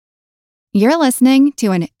You're listening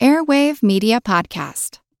to an Airwave Media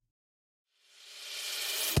Podcast.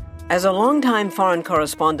 As a longtime foreign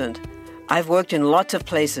correspondent, I've worked in lots of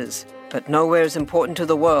places, but nowhere as important to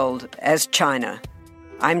the world as China.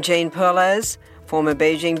 I'm Jane Perlez, former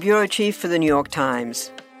Beijing bureau chief for the New York Times.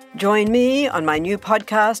 Join me on my new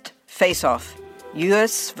podcast, Face Off,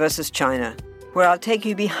 U.S. versus China, where I'll take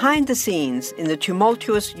you behind the scenes in the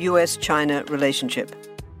tumultuous U.S.-China relationship.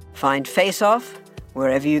 Find Face Off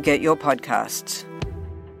wherever you get your podcasts.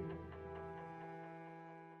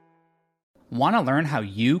 Want to learn how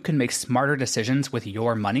you can make smarter decisions with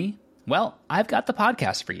your money? Well, I've got the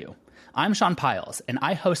podcast for you. I'm Sean Piles, and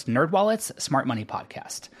I host NerdWallet's Smart Money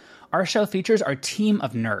Podcast. Our show features our team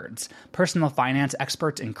of nerds, personal finance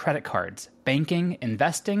experts in credit cards, banking,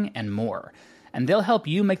 investing, and more. And they'll help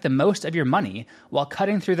you make the most of your money while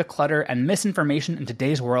cutting through the clutter and misinformation in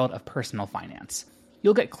today's world of personal finance.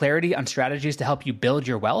 You'll get clarity on strategies to help you build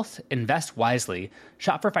your wealth, invest wisely,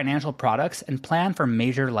 shop for financial products, and plan for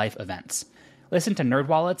major life events. Listen to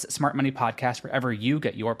NerdWallet's Smart Money Podcast wherever you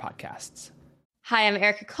get your podcasts. Hi, I'm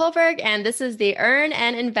Erica Kohlberg, and this is the Earn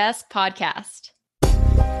and Invest podcast.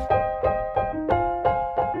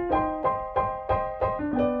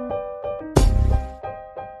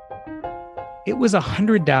 It was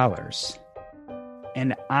 $100,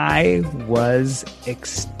 and I was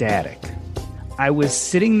ecstatic. I was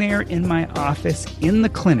sitting there in my office in the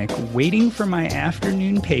clinic waiting for my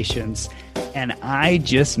afternoon patients, and I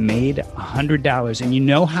just made $100. And you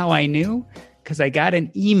know how I knew? Because I got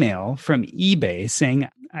an email from eBay saying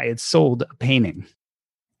I had sold a painting.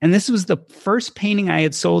 And this was the first painting I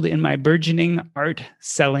had sold in my burgeoning art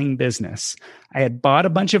selling business. I had bought a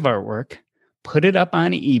bunch of artwork, put it up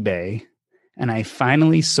on eBay, and I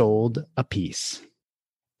finally sold a piece.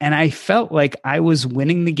 And I felt like I was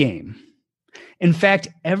winning the game. In fact,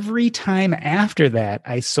 every time after that,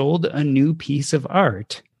 I sold a new piece of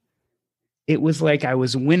art, it was like I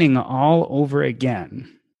was winning all over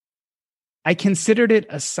again. I considered it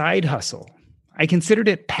a side hustle. I considered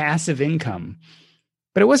it passive income,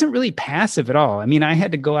 but it wasn't really passive at all. I mean, I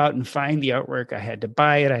had to go out and find the artwork. I had to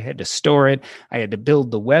buy it. I had to store it. I had to build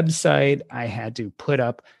the website. I had to put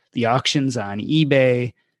up the auctions on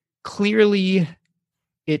eBay. Clearly,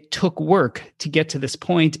 it took work to get to this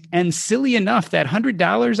point. And silly enough, that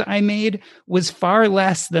 $100 I made was far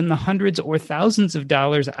less than the hundreds or thousands of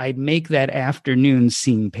dollars I'd make that afternoon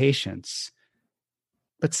seeing patients.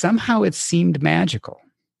 But somehow it seemed magical.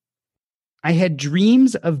 I had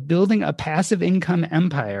dreams of building a passive income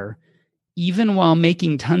empire, even while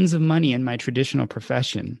making tons of money in my traditional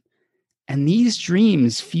profession. And these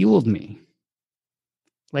dreams fueled me,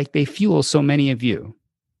 like they fuel so many of you.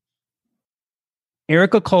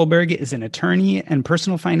 Erica Kohlberg is an attorney and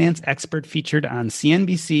personal finance expert featured on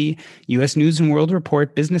CNBC, U.S. News & World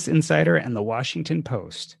Report, Business Insider, and The Washington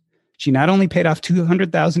Post. She not only paid off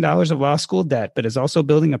 $200,000 of law school debt, but is also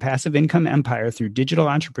building a passive income empire through digital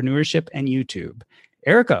entrepreneurship and YouTube.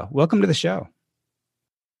 Erica, welcome to the show.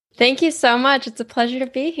 Thank you so much. It's a pleasure to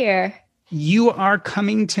be here. You are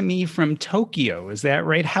coming to me from Tokyo, is that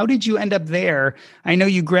right? How did you end up there? I know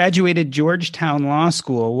you graduated Georgetown Law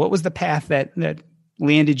School. What was the path that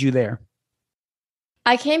landed you there?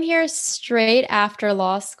 I came here straight after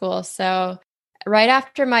law school. So right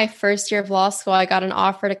after my first year of law school, I got an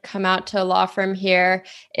offer to come out to a law firm here.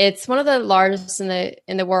 It's one of the largest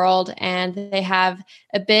in the world, and they have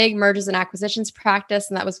a big mergers and acquisitions practice,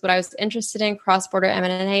 and that was what I was interested in, cross-border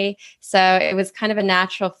M&A. So it was kind of a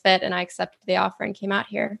natural fit, and I accepted the offer and came out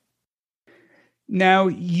here. Now,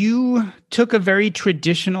 you took a very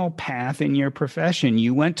traditional path in your profession.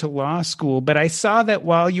 You went to law school, but I saw that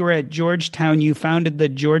while you were at Georgetown, you founded the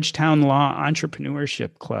Georgetown Law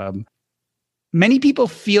Entrepreneurship Club. Many people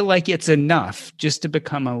feel like it's enough just to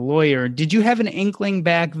become a lawyer. Did you have an inkling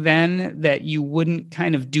back then that you wouldn't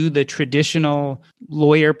kind of do the traditional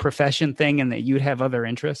lawyer profession thing and that you'd have other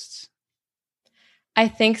interests? I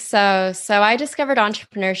think so. So I discovered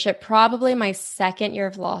entrepreneurship probably my second year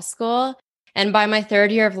of law school. And by my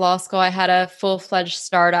third year of law school, I had a full-fledged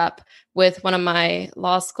startup with one of my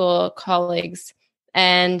law school colleagues.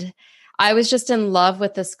 And I was just in love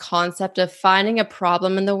with this concept of finding a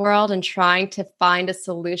problem in the world and trying to find a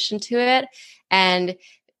solution to it and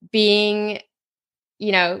being,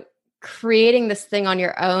 creating this thing on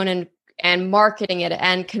your own and marketing it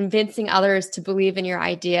and convincing others to believe in your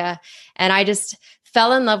idea. And I just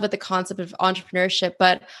fell in love with the concept of entrepreneurship.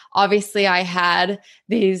 But obviously I had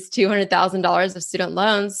these $200,000 of student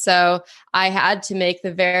loans. So I had to make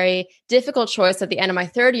the very difficult choice at the end of my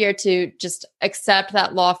third year to just accept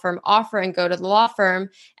that law firm offer and go to the law firm.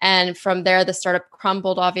 And from there, the startup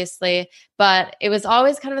crumbled, obviously. But it was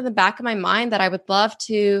always kind of in the back of my mind that I would love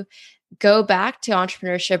to go back to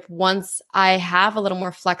entrepreneurship once I have a little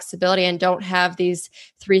more flexibility and don't have these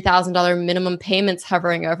 $3,000 minimum payments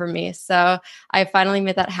hovering over me. So I finally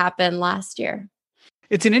made that happen last year.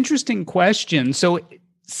 It's an interesting question. So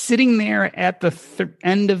sitting there at the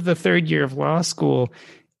end of the third year of law school,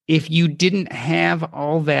 if you didn't have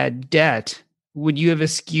all that debt, would you have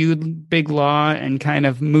eschewed big law and kind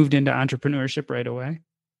of moved into entrepreneurship right away?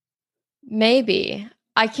 Maybe.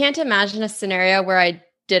 I can't imagine a scenario where I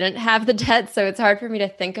didn't have the debt, so it's hard for me to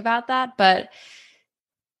think about that, but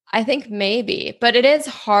I think maybe. But it is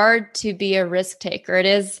hard to be a risk taker.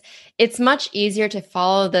 It's much easier to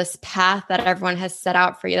follow this path that everyone has set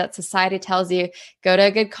out for you, that society tells you, go to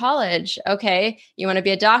a good college. Okay, you want to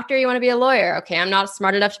be a doctor, you want to be a lawyer. Okay, I'm not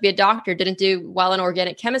smart enough to be a doctor, didn't do well in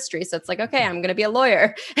organic chemistry. So it's like, okay, I'm going to be a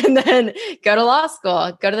lawyer. And then go to law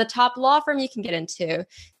school, go to the top law firm you can get into.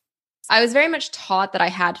 I was very much taught that I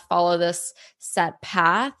had to follow this set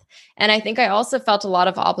path. And I think I also felt a lot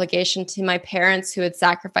of obligation to my parents who had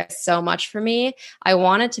sacrificed so much for me. I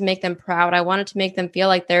wanted to make them proud. I wanted to make them feel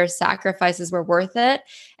like their sacrifices were worth it.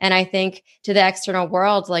 And I think to the external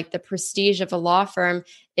world, like the prestige of a law firm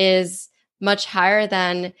is much higher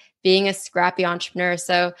than being a scrappy entrepreneur.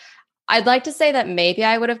 So I'd like to say that maybe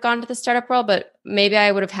I would have gone to the startup world, but maybe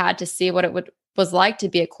I would have had to see what it was like to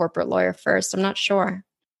be a corporate lawyer first. I'm not sure.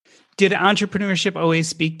 Did entrepreneurship always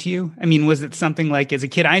speak to you? I mean, was it something like as a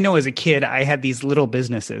kid? I know as a kid, I had these little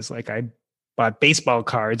businesses. Like I bought baseball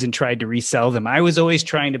cards and tried to resell them. I was always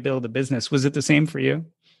trying to build a business. Was it the same for you?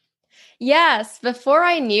 Yes. Before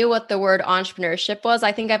I knew what the word entrepreneurship was,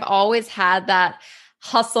 I think I've always had that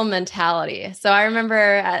hustle mentality. So I remember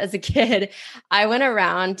as a kid, I went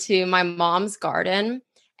around to my mom's garden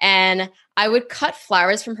and I would cut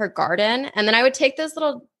flowers from her garden. And then I would take those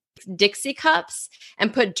little Dixie cups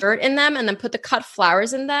and put dirt in them and then put the cut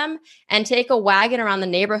flowers in them and take a wagon around the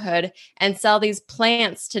neighborhood and sell these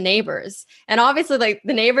plants to neighbors. And obviously like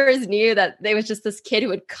the neighbors knew that there was just this kid who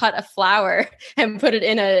would cut a flower and put it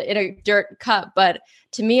in a dirt cup. But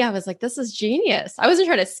to me, I was like, this is genius. I wasn't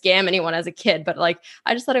trying to scam anyone as a kid, but like,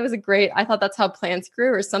 I just thought it was I thought that's how plants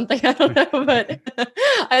grew or something. I don't know, but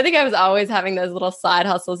I think I was always having those little side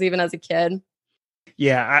hustles even as a kid.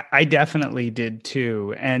 Yeah, I definitely did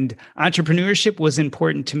too. And entrepreneurship was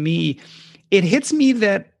important to me. It hits me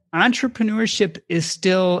that entrepreneurship is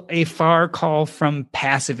still a far call from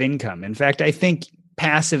passive income. In fact, I think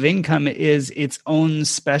passive income is its own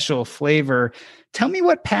special flavor. Tell me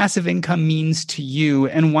what passive income means to you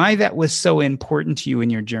and why that was so important to you in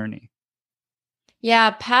your journey.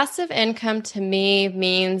 Yeah, passive income to me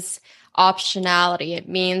means optionality. It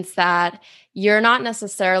means that you're not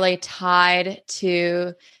necessarily tied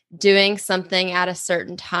to doing something at a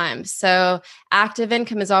certain time. So active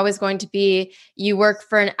income is always going to be you work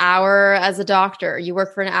for an hour as a doctor, you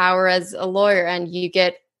work for an hour as a lawyer, and you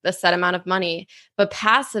get a set amount of money. But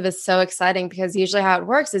passive is so exciting because usually how it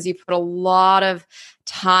works is you put a lot of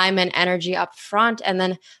time and energy up front. And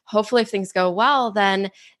then hopefully if things go well,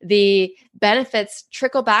 then the benefits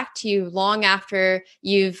trickle back to you long after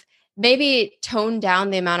you've maybe tone down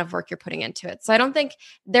the amount of work you're putting into it. So I don't think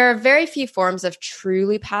there are very few forms of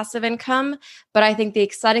truly passive income, but I think the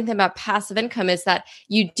exciting thing about passive income is that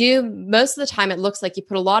you do, most of the time, it looks like you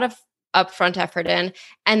put a lot of upfront effort in,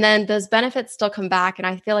 and then those benefits still come back. And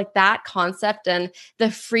I feel like that concept and the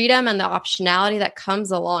freedom and the optionality that comes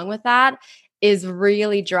along with that is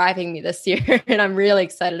really driving me this year. And I'm really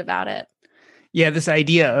excited about it. Yeah, this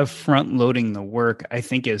idea of front loading the work, I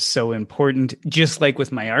think, is so important. Just like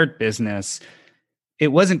with my art business, it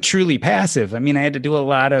wasn't truly passive. I mean, I had to do a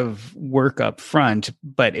lot of work up front,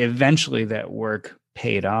 but eventually that work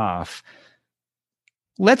paid off.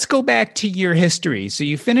 Let's go back to your history. So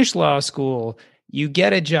you finish law school, you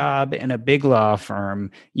get a job in a big law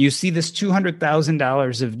firm, you see this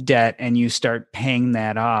 $200,000 of debt, and you start paying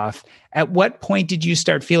that off. At what point did you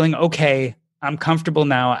start feeling, okay, I'm comfortable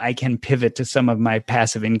now, I can pivot to some of my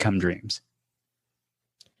passive income dreams?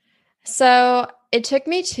 So it took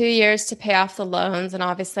me 2 years to pay off the loans. And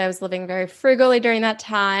obviously I was living very frugally during that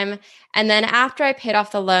time. And then after I paid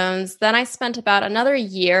off the loans, then I spent about another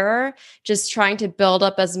year just trying to build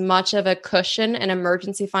up as much of a cushion and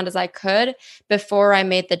emergency fund as I could before I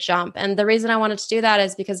made the jump. And the reason I wanted to do that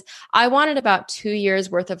is because I wanted about 2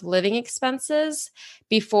 years worth of living expenses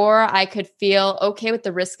before I could feel okay with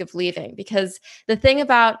the risk of leaving. Because the thing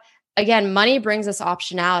about, again, money brings us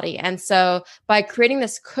optionality. And so by creating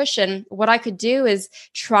this cushion, what I could do is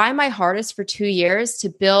try my hardest for 2 years to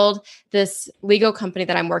build this legal company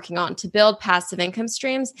that I'm working on, to build passive income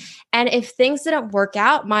streams. And if things didn't work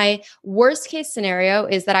out, my worst case scenario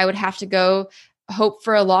is that I would have to go hope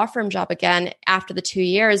for a law firm job again after the 2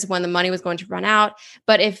 years when the money was going to run out.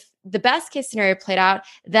 But if the best case scenario played out,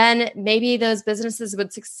 then maybe those businesses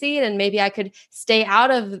would succeed and maybe I could stay out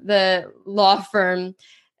of the law firm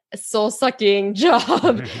soul-sucking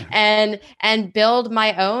job and build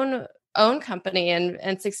my own company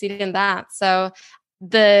and succeed in that. So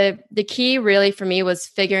the key really for me was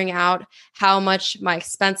figuring out how much my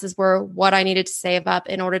expenses were, what I needed to save up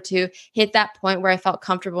in order to hit that point where I felt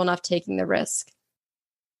comfortable enough taking the risk.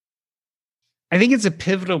 I think it's a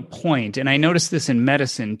pivotal point, and I noticed this in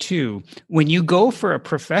medicine too. When you go for a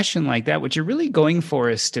profession like that, what you're really going for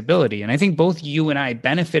is stability. And I think both you and I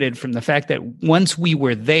benefited from the fact that once we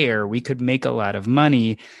were there, we could make a lot of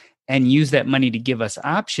money and use that money to give us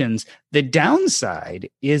options. The downside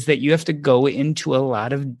is that you have to go into a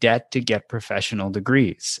lot of debt to get professional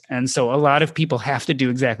degrees. And so a lot of people have to do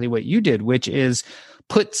exactly what you did, which is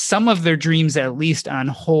put some of their dreams at least on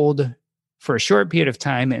hold for a short period of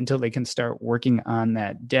time until they can start working on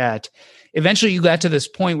that debt. Eventually, you got to this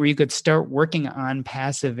point where you could start working on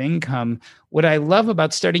passive income. What I love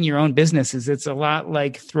about starting your own business is it's a lot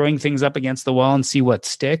like throwing things up against the wall and see what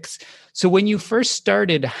sticks. So when you first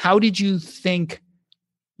started, how did you think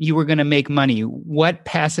you were going to make money? What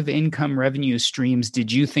passive income revenue streams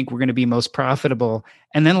did you think were going to be most profitable?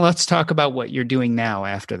 And then let's talk about what you're doing now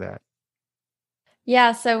after that.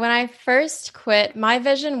 Yeah. So when I first quit, my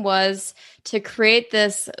vision was to create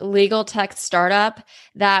this legal tech startup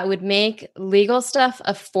that would make legal stuff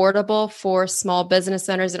affordable for small business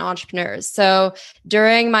owners and entrepreneurs. So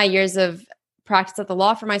during my years of practice at the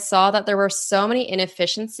law firm, I saw that there were so many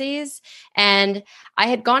inefficiencies, and I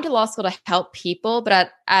had gone to law school to help people,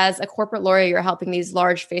 but as a corporate lawyer, you're helping these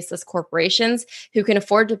large faceless corporations who can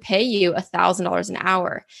afford to pay you $1,000 an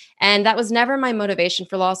hour. And that was never my motivation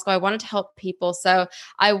for law school. I wanted to help people. So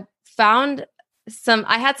I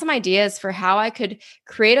had some ideas for how I could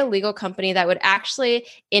create a legal company that would actually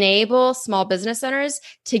enable small business owners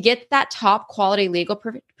to get that top quality legal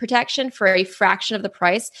protection for a fraction of the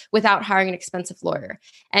price without hiring an expensive lawyer,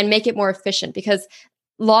 and make it more efficient, because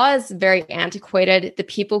law is very antiquated. The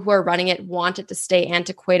people who are running it want it to stay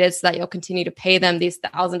antiquated so that you'll continue to pay them these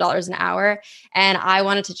 $1,000 an hour. And I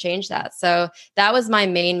wanted to change that. So that was my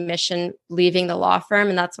main mission leaving the law firm.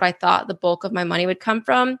 And that's what I thought the bulk of my money would come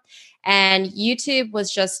from. And YouTube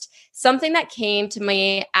was just something that came to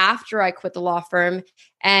me after I quit the law firm.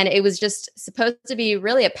 And it was just supposed to be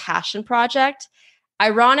really a passion project.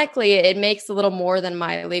 Ironically, it makes a little more than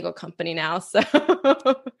my legal company now. So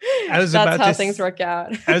that's how things work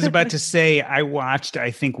out. I was about to say, I watched, I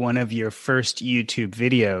think, one of your first YouTube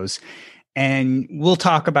videos. And we'll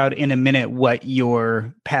talk about in a minute what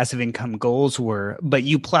your passive income goals were, but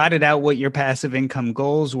you plotted out what your passive income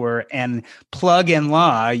goals were, and Plug and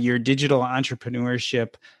Law, your digital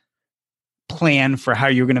entrepreneurship plan for how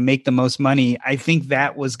you're going to make the most money. I think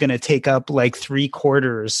that was going to take up like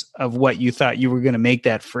 3/4 of what you thought you were going to make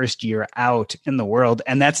that first year out in the world.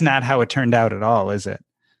 And that's not how it turned out at all, is it?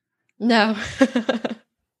 No.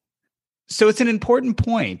 So it's an important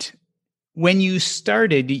point. When you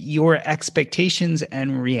started, your expectations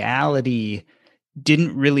and reality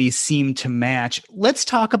didn't really seem to match. Let's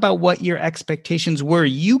talk about what your expectations were.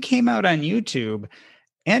 You came out on YouTube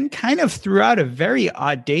and kind of threw out a very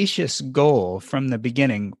audacious goal from the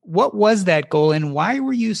beginning. What was that goal, and why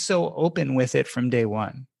were you so open with it from day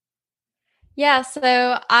one? Yeah,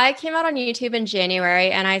 so I came out on YouTube in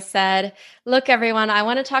January and I said, look, everyone, I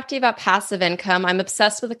want to talk to you about passive income. I'm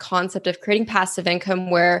obsessed with the concept of creating passive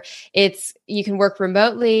income where you can work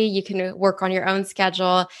remotely, you can work on your own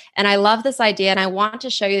schedule. And I love this idea and I want to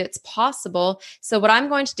show you that it's possible. So what I'm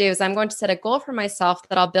going to do is I'm going to set a goal for myself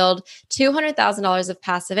that I'll build $200,000 of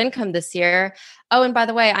passive income this year. Oh, and by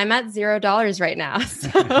the way, I'm at $0 right now.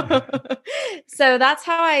 So that's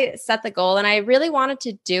how I set the goal. And I really wanted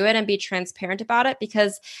to do it and be transparent about it,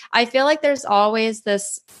 because I feel like there's always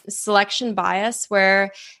this selection bias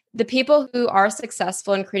where the people who are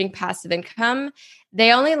successful in creating passive income,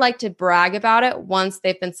 they only like to brag about it once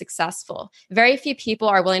they've been successful. Very few people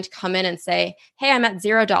are willing to come in and say, hey, I'm at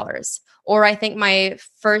 $0. Or I think my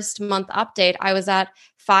first month update, I was at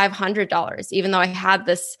 $500. Even though I had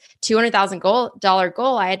this $200,000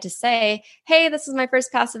 goal, I had to say, hey, this is my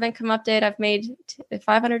first passive income update. I've made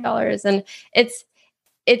 $500. And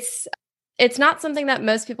it's not something that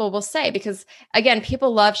most people will say because, again,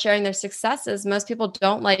 people love sharing their successes. Most people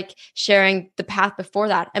don't like sharing the path before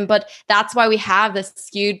that. But that's why we have this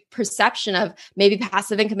skewed perception of maybe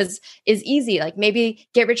passive income is easy. Like maybe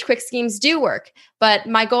get rich quick schemes do work. But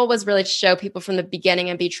my goal was really to show people from the beginning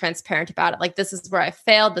and be transparent about it. Like, this is where I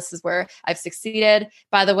failed. This is where I've succeeded.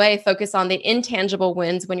 By the way, focus on the intangible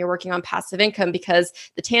wins when you're working on passive income because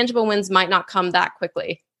the tangible wins might not come that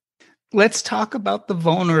quickly. Let's talk about the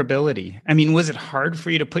vulnerability. I mean, was it hard for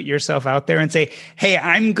you to put yourself out there and say, hey,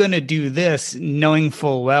 I'm going to do this, knowing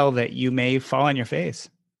full well that you may fall on your face?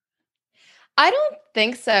 I don't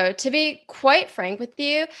think so. To be quite frank with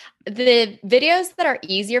you, the videos that are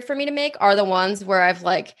easier for me to make are the ones where I've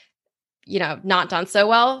not done so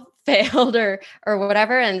well, failed or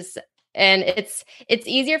whatever. And it's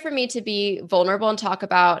easier for me to be vulnerable and talk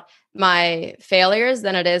about my failures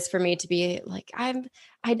than it is for me to be like,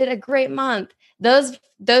 I did a great month. Those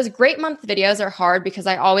great month videos are hard because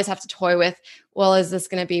I always have to toy with, well, is this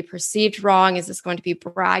going to be perceived wrong? Is this going to be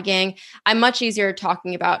bragging? I'm much easier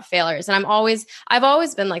talking about failures. And I've always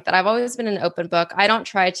been like that. I've always been an open book. I don't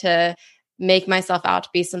try to make myself out to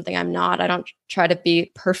be something I'm not. I don't try to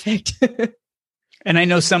be perfect. And I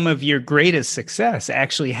know some of your greatest success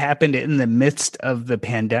actually happened in the midst of the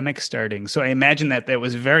pandemic starting. So I imagine that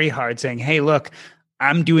was very hard saying, hey, look,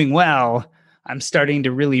 I'm doing well. I'm starting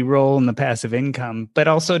to really roll in the passive income, but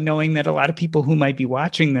also knowing that a lot of people who might be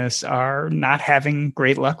watching this are not having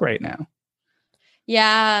great luck right now.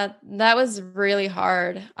 Yeah, that was really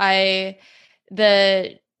hard. So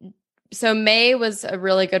May was a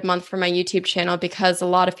really good month for my YouTube channel because a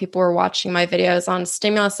lot of people were watching my videos on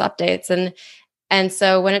stimulus updates. And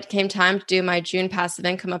so when it came time to do my June passive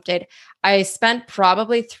income update, I spent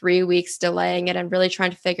probably 3 weeks delaying it and really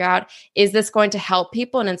trying to figure out, is this going to help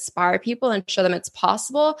people and inspire people and show them it's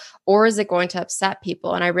possible, or is it going to upset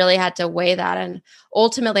people? And I really had to weigh that. And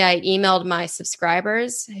ultimately, I emailed my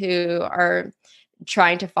subscribers who are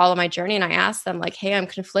trying to follow my journey. And I asked them like, hey, I'm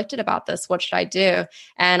conflicted about this. What should I do?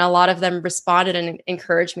 And a lot of them responded and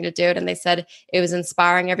encouraged me to do it. And they said it was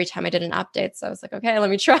inspiring every time I did an update. So I was like, okay,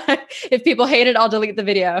 let me try. If people hate it, I'll delete the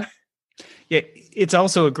video. Yeah, it's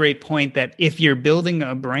also a great point that if you're building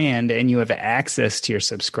a brand and you have access to your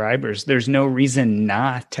subscribers, there's no reason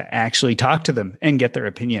not to actually talk to them and get their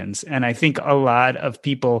opinions. And I think a lot of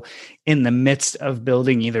people in the midst of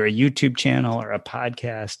building either a YouTube channel or a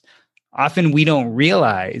podcast, often we don't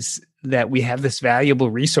realize that we have this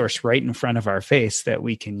valuable resource right in front of our face that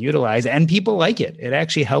we can utilize, and people like it. It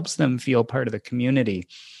actually helps them feel part of the community.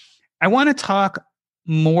 I want to talk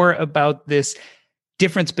more about this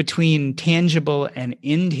difference between tangible and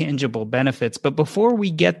intangible benefits. But before we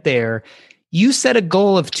get there, you set a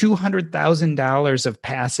goal of $200,000 of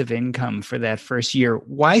passive income for that first year.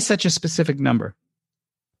 Why such a specific number?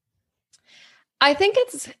 I think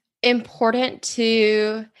it's important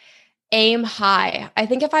to aim high. I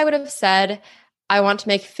think if I would have said, I want to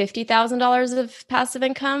make $50,000 of passive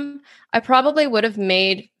income, I probably would have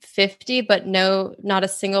made 50, but no, not a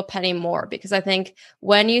single penny more. Because I think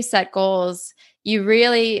when you set goals, you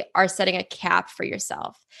really are setting a cap for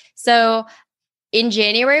yourself. So in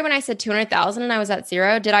January, when I said 200,000 and I was at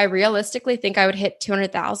zero, did I realistically think I would hit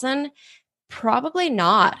 200,000? Probably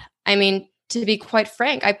not. I mean, to be quite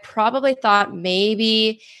frank, I probably thought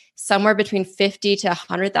maybe somewhere between 50 to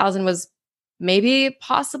 100,000 was maybe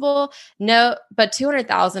possible. No, but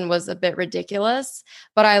 200,000 was a bit ridiculous.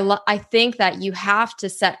 But I think that you have to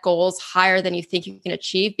set goals higher than you think you can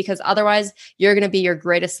achieve, because otherwise you're going to be your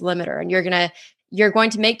greatest limiter, and you're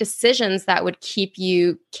going to make decisions that would keep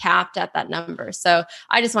you capped at that number. So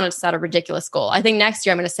I just wanted to set a ridiculous goal. I think next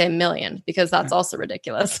year I'm going to say 1 million, because that's also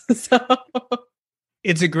ridiculous. So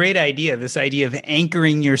it's a great idea, this idea of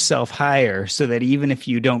anchoring yourself higher so that even if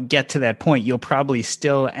you don't get to that point, you'll probably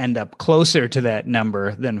still end up closer to that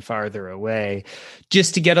number than farther away.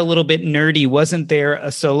 Just to get a little bit nerdy, wasn't there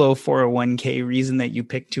a solo 401k reason that you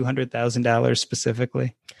picked $200,000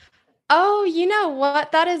 specifically? Oh, you know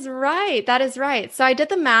what? That is right. That is right. So I did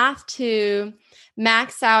the math to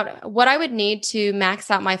max out what I would need to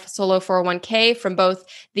max out my solo 401k from both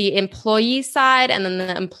the employee side and then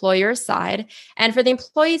the employer side. And for the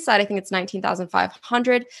employee side, I think it's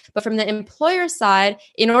 $19,500. But from the employer side,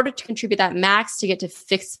 in order to contribute that max to get to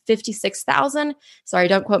 $56,000, sorry,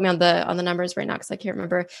 don't quote me on the numbers right now because I can't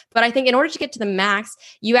remember. But I think in order to get to the max,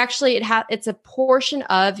 you actually it's a portion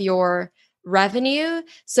of your revenue.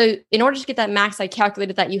 So in order to get that max, I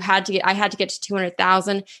calculated that I had to get to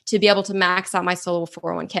 200,000 to be able to max out my solo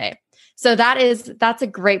 401k. So that's a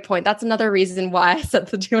great point. That's another reason why I set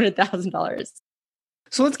the $200,000.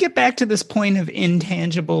 So let's get back to this point of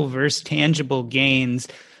intangible versus tangible gains.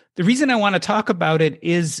 The reason I want to talk about it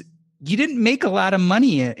is you didn't make a lot of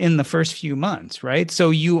money in the first few months, right? So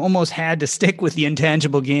you almost had to stick with the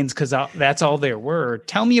intangible gains because that's all there were.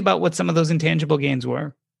 Tell me about what some of those intangible gains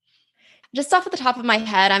were. Just off at the top of my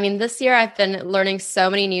head, I mean, this year I've been learning so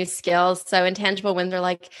many new skills. So intangible wins are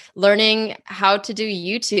like learning how to do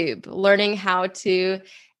YouTube, learning how to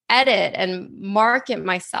edit and market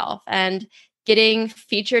myself, and getting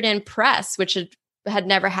featured in press, which had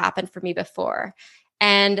never happened for me before.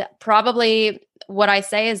 And probably what I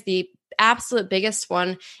say is the absolute biggest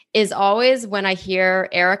one is always when I hear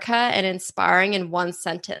Erica and inspiring in one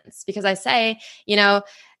sentence, because I say,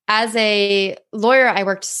 as a lawyer, I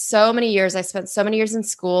worked so many years. I spent so many years in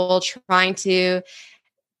school trying to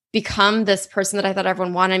become this person that I thought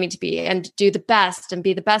everyone wanted me to be and do the best and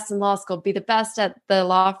be the best in law school, be the best at the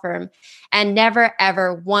law firm. And never,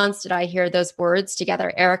 ever once did I hear those words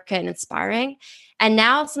together, Erica and inspiring. And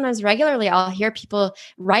now sometimes regularly I'll hear people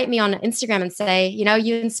write me on Instagram and say,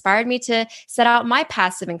 you inspired me to set out my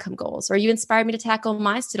passive income goals, or you inspired me to tackle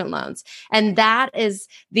my student loans. And that is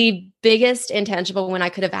the biggest intangible win I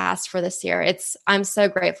could have asked for this year. I'm so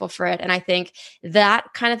grateful for it. And I think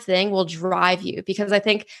that kind of thing will drive you, because I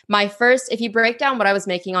think if you break down what I was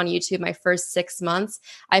making on YouTube, my first 6 months,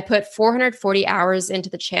 I put 440 hours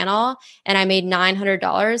into the channel and I made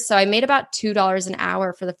 $900. So I made about $2 an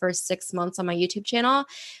hour for the first 6 months on my YouTube channel,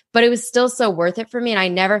 but it was still so worth it for me. And I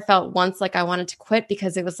never felt once like I wanted to quit,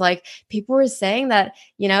 because it was like people were saying that,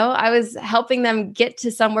 I was helping them get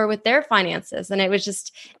to somewhere with their finances. And it was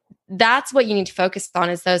just, that's what you need to focus on,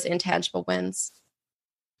 is those intangible wins.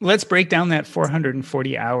 Let's break down that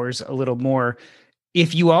 440 hours a little more.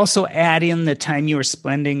 If you also add in the time you were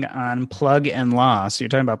spending on Plug and Law, so you're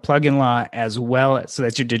talking about Plug and Law as well, so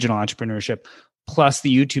that's your digital entrepreneurship, plus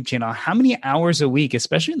the YouTube channel, how many hours a week,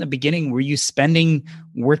 especially in the beginning, were you spending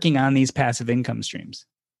working on these passive income streams?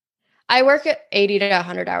 I work at 80 to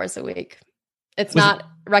 100 hours a week. It's not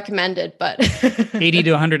recommended, but 80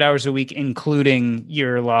 to 100 hours a week, including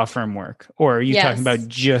your law firm work? Or are you talking about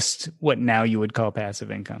just what now you would call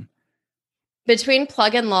passive income? Between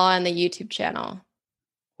Plug and Law and the YouTube channel.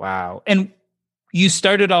 Wow. And you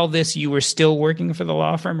started all this, you were still working for the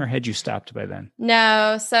law firm, or had you stopped by then?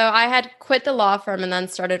 No. So I had quit the law firm and then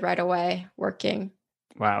started right away working.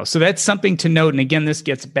 Wow. So that's something to note. And again, this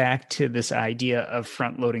gets back to this idea of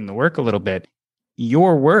front loading the work a little bit.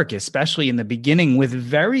 Your work, especially in the beginning, with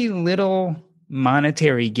very little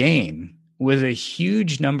monetary gain, was a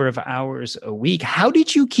huge number of hours a week. How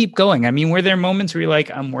did you keep going? I mean, were there moments where you're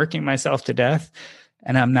like, I'm working myself to death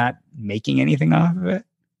and I'm not making anything off of it?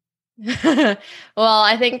 Well,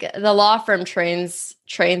 I think the law firm trains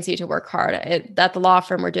you to work hard. At the law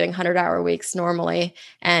firm, we're doing 100-hour weeks normally,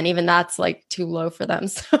 and even that's like too low for them.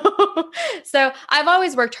 So I've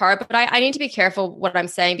always worked hard, but I need to be careful what I'm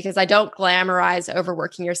saying, because I don't glamorize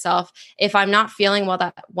overworking yourself. If I'm not feeling well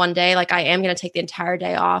that one day, like I am going to take the entire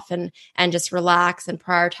day off and just relax and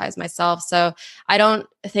prioritize myself. So I don't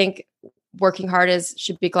think working hard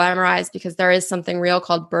should be glamorized, because there is something real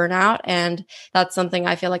called burnout. And that's something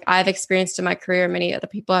I feel like I've experienced in my career. Many other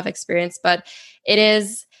people have experienced, but it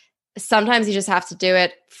is, sometimes you just have to do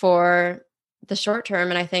it for the short term.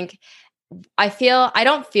 And I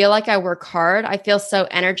don't feel like I work hard. I feel so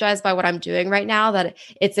energized by what I'm doing right now that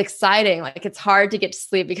it's exciting. Like, it's hard to get to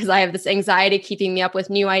sleep because I have this anxiety keeping me up with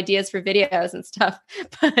new ideas for videos and stuff.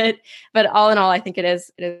 But all in all, I think it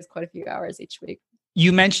is quite a few hours each week.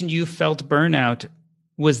 You mentioned you felt burnout.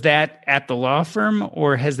 Was that at the law firm,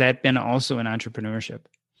 or has that been also in entrepreneurship?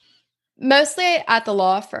 Mostly at the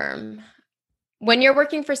law firm. When you're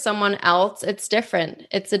working for someone else, it's different.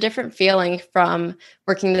 It's a different feeling from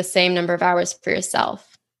working the same number of hours for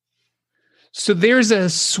yourself. So there's a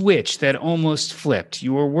switch that almost flipped.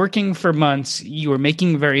 You were working for months. You were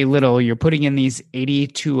making very little. You're putting in these 80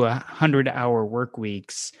 to 100-hour work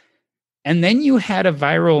weeks. And then you had a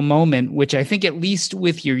viral moment, which I think, at least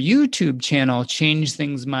with your YouTube channel, changed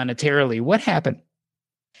things monetarily. What happened?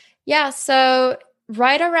 Yeah. So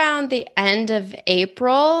right around the end of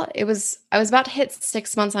April. I was about to hit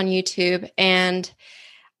 6 months on YouTube, and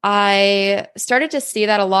I started to see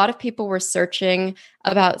that a lot of people were searching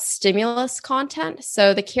about stimulus content.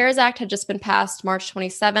 So the CARES Act had just been passed March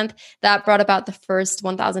 27th. That brought about the first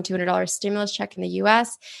 $1,200 stimulus check in the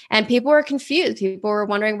US. And people were confused. People were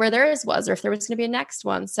wondering where theirs was or if there was going to be a next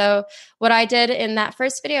one. So what I did in that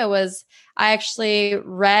first video was I actually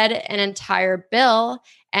read an entire bill,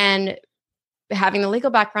 and having the legal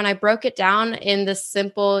background, I broke it down in this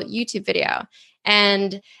simple YouTube video.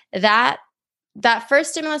 And that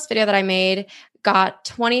first stimulus video that I made got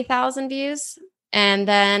 20,000 views. And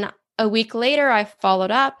then a week later, I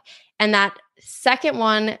followed up, and that second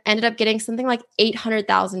one ended up getting something like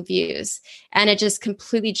 800,000 views. And it just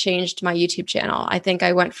completely changed my YouTube channel. I think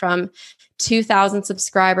I went from 2,000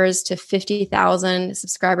 subscribers to 50,000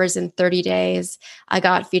 subscribers in 30 days. I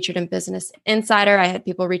got featured in Business Insider. I had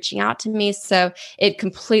people reaching out to me. So it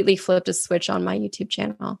completely flipped a switch on my YouTube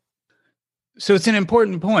channel. So it's an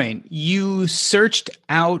important point. You searched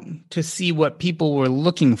out to see what people were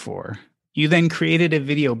looking for. You then created a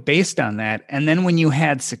video based on that. And then when you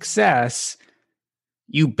had success,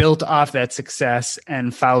 you built off that success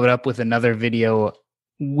and followed up with another video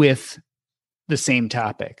with the same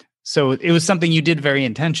topic. So it was something you did very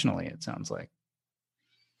intentionally, it sounds like.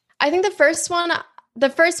 I think the first one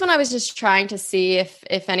I was just trying to see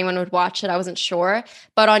if anyone would watch it. I wasn't sure.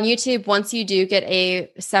 But on YouTube, once you do get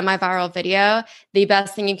a semi-viral video, the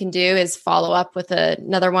best thing you can do is follow up with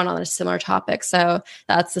another one on a similar topic. So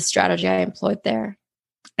that's the strategy I employed there.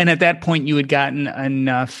 And at that point, you had gotten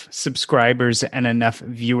enough subscribers and enough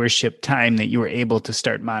viewership time that you were able to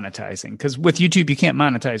start monetizing. Because with YouTube, you can't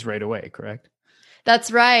monetize right away, correct?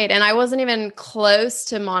 That's right. And I wasn't even close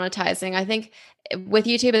to monetizing. I think with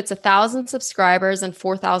YouTube, it's 1,000 subscribers and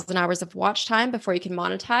 4,000 hours of watch time before you can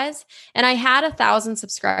monetize. And I had 1,000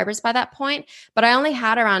 subscribers by that point, but I only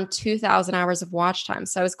had around 2,000 hours of watch time.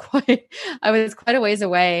 So I was quite a ways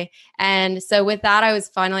away. And so with that, I was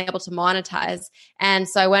finally able to monetize. And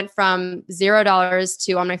so I went from $0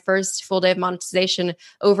 to, on my first full day of monetization,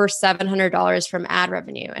 over $700 from ad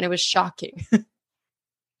revenue. And it was shocking.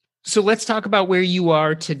 So let's talk about where you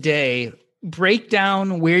are today. Break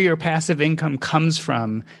down where your passive income comes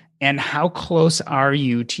from and how close are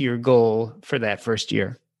you to your goal for that first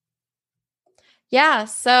year? Yeah,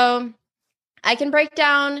 so I can break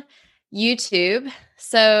down YouTube.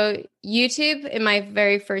 So YouTube in my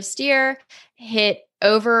very first year hit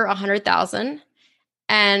over 100,000.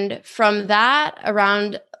 And from that,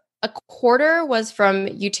 around a quarter was from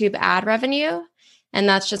YouTube ad revenue. And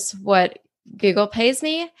that's just what Google pays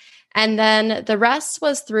me. And then the rest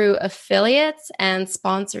was through affiliates and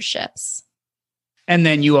sponsorships. And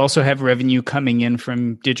then you also have revenue coming in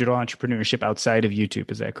from digital entrepreneurship outside of YouTube.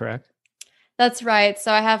 Is that correct? That's right.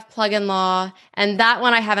 So I have Plug and Law, and that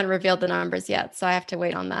one I haven't revealed the numbers yet. So I have to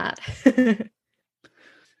wait on that.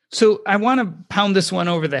 So I want to pound this one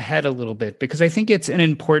over the head a little bit because I think it's an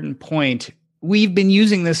important point. We've been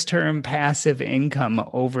using this term passive income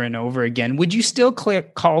over and over again. Would you still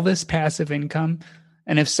call this passive income?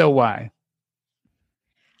 And if so, why?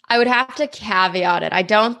 I would have to caveat it. I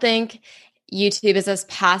don't think YouTube is as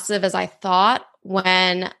passive as I thought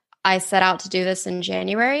when I set out to do this in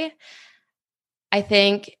January. I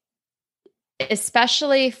think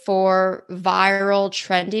especially for viral,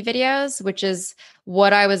 trendy videos, which is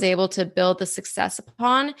what I was able to build the success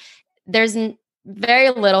upon, there's very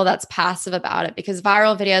little that's passive about it, because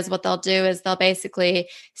viral videos, what they'll do is they'll basically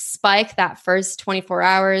spike that first 24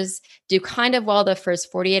 hours, do kind of well the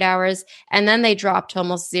first 48 hours, and then they drop to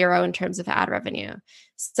almost zero in terms of ad revenue.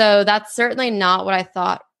 So that's certainly not what I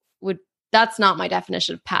thought that's not my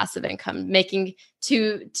definition of passive income. Making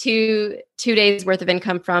two days worth of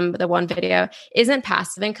income from the one video isn't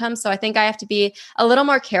passive income. So I think I have to be a little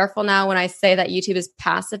more careful now when I say that YouTube is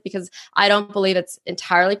passive, because I don't believe it's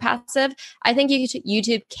entirely passive. I think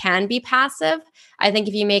YouTube can be passive. I think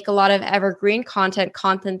if you make a lot of evergreen content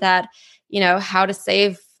that, how to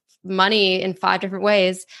save money in 5 different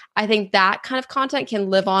ways, I think that kind of content can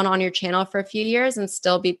live on your channel for a few years and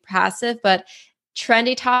still be passive. But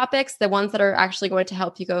trendy topics, the ones that are actually going to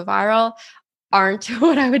help you go viral, aren't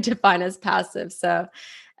what I would define as passive. So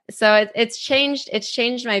it's changed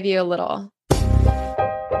my view a little.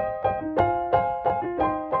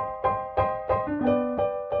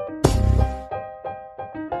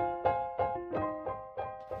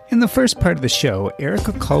 In the first part of the show,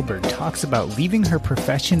 Erica Kullberg talks about leaving her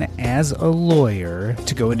profession as a lawyer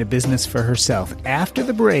to go into business for herself. After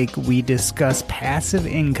the break, we discuss passive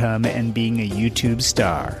income and being a YouTube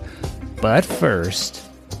star. But first,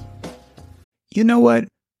 you know what?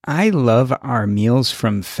 I love our meals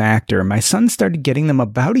from Factor. My son started getting them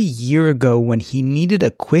about a year ago when he needed a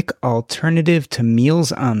quick alternative to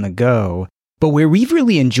meals on the go. But where we've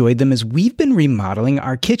really enjoyed them is we've been remodeling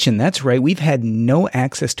our kitchen. That's right, we've had no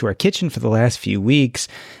access to our kitchen for the last few weeks.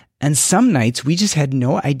 And some nights we just had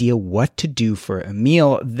no idea what to do for a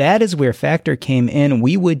meal. That is where Factor came in.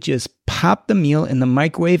 We would just pop the meal in the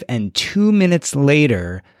microwave and 2 minutes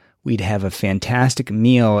later, we'd have a fantastic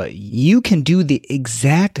meal. You can do the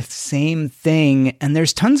exact same thing, and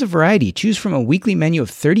there's tons of variety. Choose from a weekly menu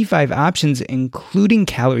of 35 options, including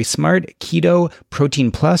Calorie Smart, Keto,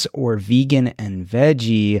 Protein Plus, or Vegan and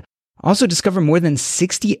Veggie. Also discover more than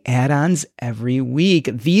 60 add-ons every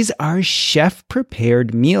week. These are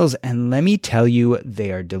chef-prepared meals, and let me tell you,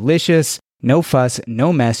 they are delicious. No fuss,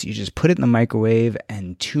 no mess. You just put it in the microwave,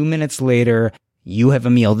 and 2 minutes later, you have a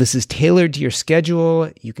meal. This is tailored to your schedule.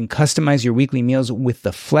 You can customize your weekly meals with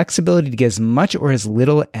the flexibility to get as much or as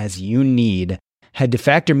little as you need. Head to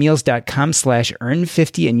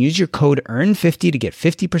factormeals.com/earn50 and use your code earn50 to get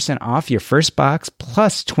 50% off your first box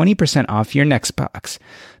plus 20% off your next box.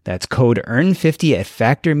 That's code earn50 at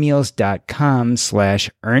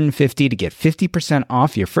factormeals.com/earn50 to get 50%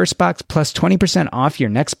 off your first box plus 20% off your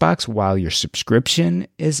next box while your subscription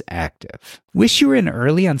is active. Wish you were in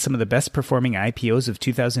early on some of the best performing IPOs of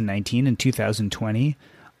 2019 and 2020?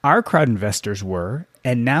 Our Crowd investors were,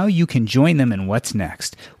 and now you can join them in what's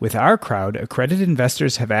next. With Our Crowd, accredited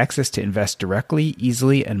investors have access to invest directly,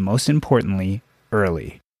 easily, and most importantly,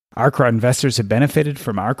 early. Our Crowd investors have benefited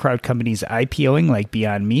from Our Crowd companies IPOing like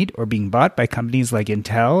Beyond Meat or being bought by companies like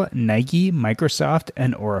Intel, Nike, Microsoft,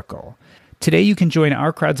 and Oracle. Today, you can join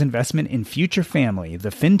Our Crowd's investment in Future Family, the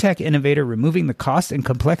fintech innovator removing the cost and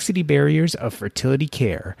complexity barriers of fertility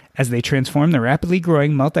care. As they transform the rapidly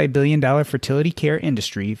growing multi-billion-dollar fertility care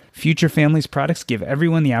industry, Future Family's products give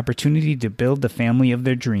everyone the opportunity to build the family of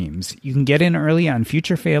their dreams. You can get in early on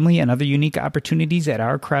Future Family and other unique opportunities at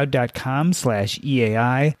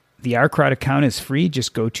ourcrowd.com/EAI. The Our Crowd account is free.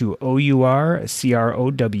 Just go to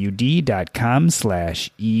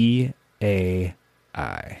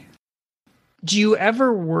ourcrowd.com/EAI. Do you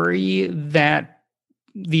ever worry that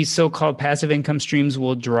these so-called passive income streams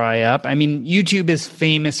will dry up? I mean, YouTube is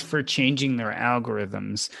famous for changing their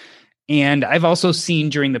algorithms. And I've also seen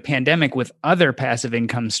during the pandemic with other passive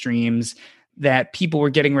income streams that people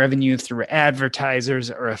were getting revenue through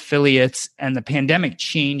advertisers or affiliates, and the pandemic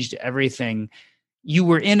changed everything. You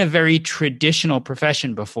were in a very traditional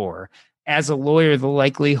profession before. As a lawyer, the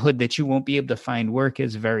likelihood that you won't be able to find work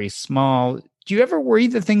is very small. Do you ever worry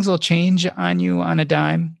that things will change on you on a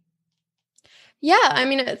dime? Yeah, I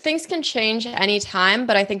mean, things can change anytime,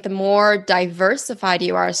 but I think the more diversified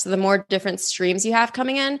you are, so the more different streams you have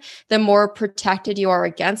coming in, the more protected you are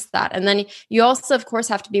against that. And then you also, of course,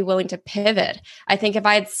 have to be willing to pivot. I think if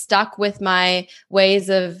I had stuck with my ways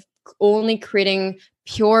of only creating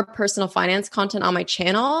pure personal finance content on my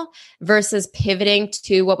channel versus pivoting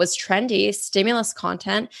to what was trendy, stimulus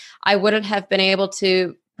content, I wouldn't have been able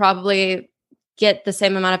to probably get the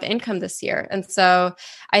same amount of income this year. And so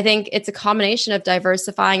I think it's a combination of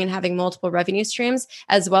diversifying and having multiple revenue streams,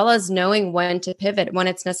 as well as knowing when to pivot, when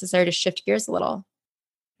it's necessary to shift gears a little.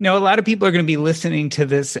 Now, a lot of people are going to be listening to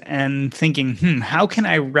this and thinking, how can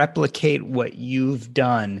I replicate what you've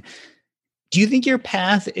done? Do you think your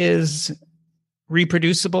path is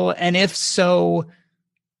reproducible? And if so,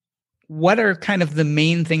 what are kind of the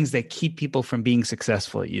main things that keep people from being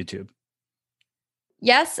successful at YouTube?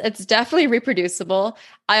 Yes, it's definitely reproducible.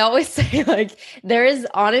 I always say, there is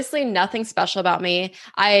honestly nothing special about me.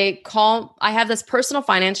 I have this personal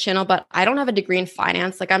finance channel, but I don't have a degree in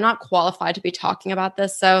finance. I'm not qualified to be talking about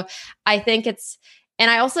this. So I think and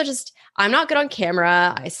I also I'm not good on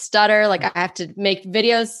camera. I stutter. I have to make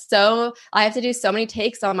videos. So I have to do so many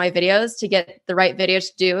takes on my videos to get the right video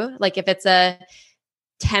to do. If it's a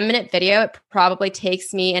 10-minute video, it probably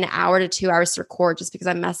takes me an hour to 2 hours to record just because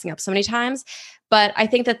I'm messing up so many times. But I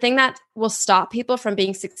think the thing that will stop people from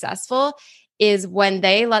being successful is when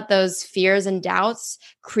they let those fears and doubts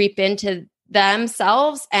creep into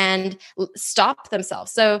themselves and stop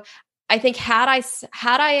themselves. So I think had I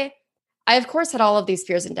of course had all of these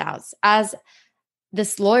fears and doubts. As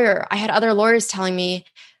this lawyer, I had other lawyers telling me,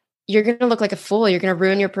 you're going to look like a fool. You're going to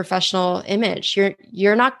ruin your professional image.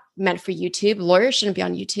 You're not meant for YouTube. Lawyers shouldn't be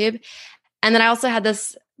on YouTube. And then I also had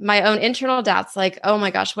my own internal doubts, oh my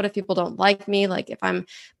gosh, what if people don't like me? If I'm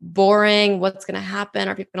boring, what's going to happen?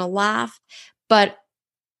 Are people going to laugh? But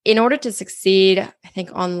in order to succeed, I think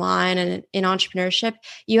online and in entrepreneurship,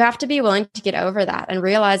 you have to be willing to get over that and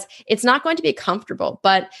realize it's not going to be comfortable,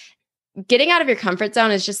 but getting out of your comfort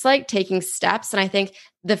zone is just like taking steps. And I think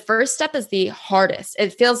the first step is the hardest.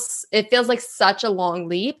 It feels like such a long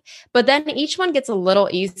leap, but then each one gets a little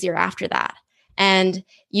easier after that. And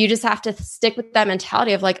you just have to stick with that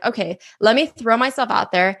mentality of like, okay, let me throw myself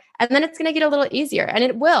out there, and then it's going to get a little easier. And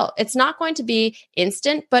it will. It's not going to be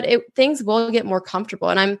instant, but things will get more comfortable.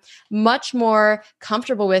 And I'm much more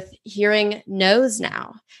comfortable with hearing no's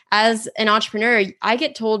now. As an entrepreneur, I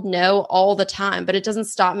get told no all the time, but it doesn't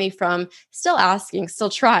stop me from still asking, still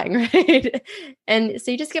trying, right? And so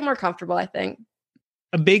you just get more comfortable, I think.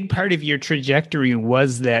 A big part of your trajectory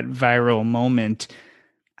was that viral moment.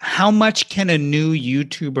 How much can a new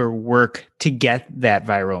YouTuber work to get that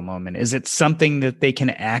viral moment? Is it something that they can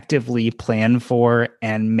actively plan for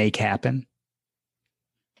and make happen?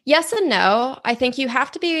 Yes and no. I think you have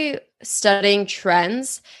to be studying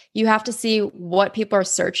trends. You have to see what people are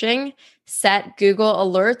searching, set Google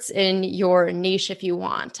alerts in your niche if you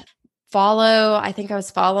want. I think I was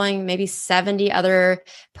following maybe 70 other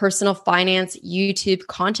personal finance YouTube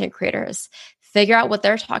content creators. Figure out what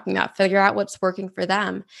they're talking about, figure out what's working for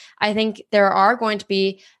them. I think there are going to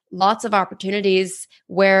be lots of opportunities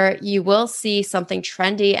where you will see something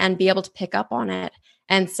trendy and be able to pick up on it.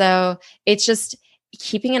 And so it's just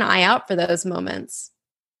keeping an eye out for those moments.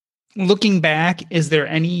 Looking back, is there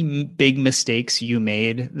any big mistakes you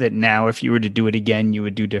made that now, if you were to do it again, you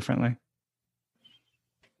would do differently?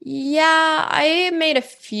 Yeah, I made a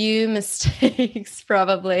few mistakes,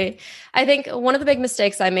 probably. I think one of the big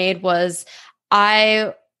mistakes I made was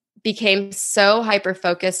I became so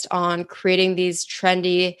hyper-focused on creating these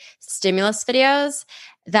trendy stimulus videos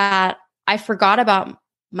that I forgot about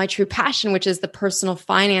my true passion, which is the personal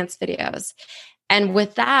finance videos. And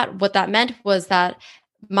with that, what that meant was that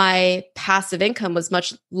my passive income was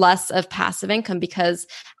much less of passive income because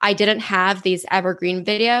I didn't have these evergreen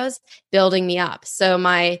videos building me up. So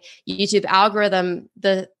my YouTube algorithm,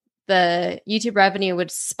 the YouTube revenue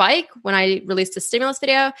would spike when I released a stimulus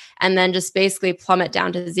video and then just basically plummet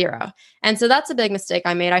down to zero. And so that's a big mistake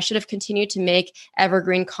I made. I should have continued to make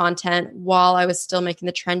evergreen content while I was still making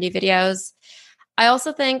the trendy videos. I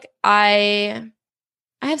also think I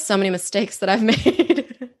have so many mistakes that I've made.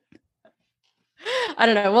 I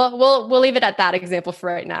don't know. We'll leave it at that example for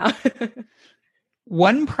right now.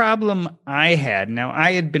 One problem I had, now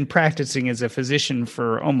I had been practicing as a physician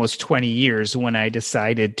for almost 20 years when I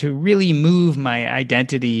decided to really move my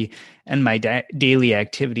identity and my daily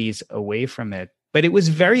activities away from it. But it was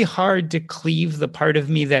very hard to cleave the part of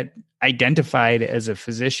me that identified as a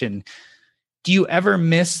physician. Do you ever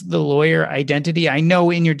miss the lawyer identity? I know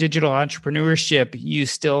in your digital entrepreneurship, you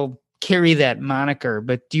still carry that moniker,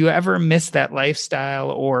 but do you ever miss that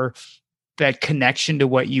lifestyle or that connection to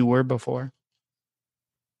what you were before?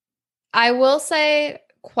 I will say,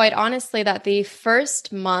 quite honestly, that the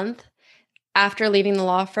first month after leaving the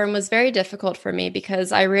law firm was very difficult for me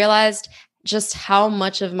because I realized just how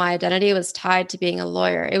much of my identity was tied to being a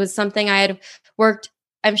lawyer. It was something I had worked,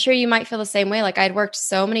 I'm sure you might feel the same way. Like I'd worked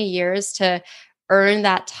so many years to earn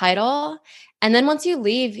that title. And then once you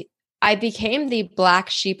leave, I became the black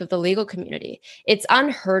sheep of the legal community. It's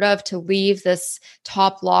unheard of to leave this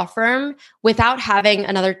top law firm without having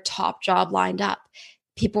another top job lined up.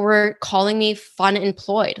 People were calling me fun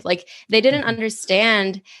employed. Like they didn't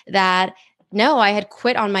understand that, no, I had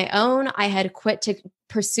quit on my own. I had quit to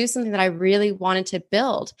pursue something that I really wanted to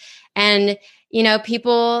build. And,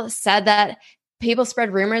 people said that people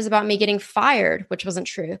spread rumors about me getting fired, which wasn't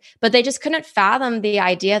true, but they just couldn't fathom the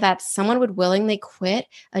idea that someone would willingly quit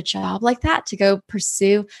a job like that to go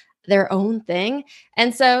pursue their own thing.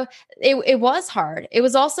 And so it was hard. It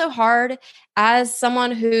was also hard as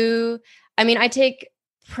someone who, I take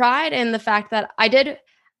pride in the fact that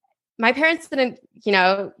my parents didn't,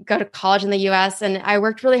 go to college in the US, and I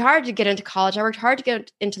worked really hard to get into college. I worked hard to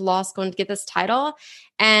get into law school and to get this title.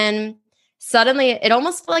 And suddenly it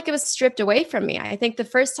almost felt like it was stripped away from me. I think the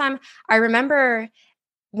first time I remember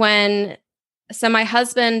so my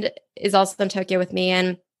husband is also in Tokyo with me,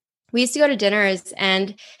 and we used to go to dinners,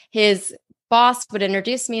 and his boss would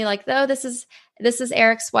introduce me like, oh, this is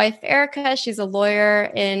Eric's wife, Erica. She's a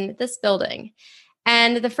lawyer in this building.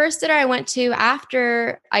 And the first dinner I went to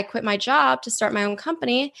after I quit my job to start my own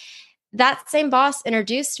company, that same boss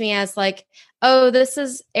introduced me as like, oh, this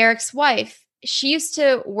is Eric's wife. She used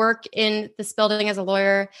to work in this building as a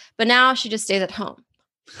lawyer, but now she just stays at home.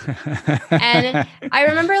 And I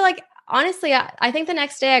remember, like, honestly, I think the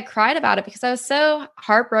next day I cried about it because I was so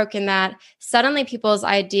heartbroken that suddenly people's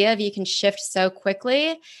idea of you can shift so quickly.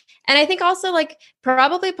 And I think also, like,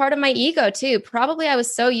 probably part of my ego too. Probably I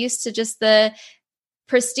was so used to just the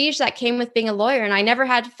prestige that came with being a lawyer. And I never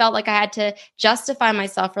felt like I had to justify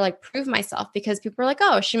myself or like prove myself, because people were like,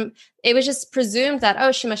 oh, it was just presumed that,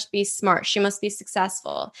 oh, she must be smart. She must be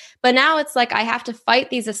successful. But now it's like, I have to fight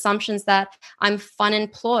these assumptions that I'm fun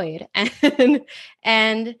employed,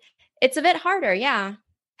 and it's a bit harder. Yeah.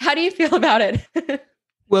 How do you feel about it?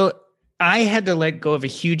 Well, I had to let go of a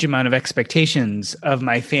huge amount of expectations of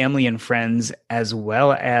my family and friends as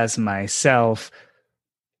well as myself.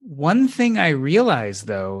 One thing I realized,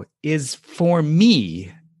 though, is for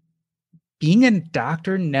me, being a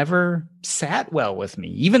doctor never sat well with me,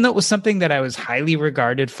 even though it was something that I was highly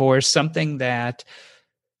regarded for, something that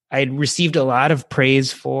I had received a lot of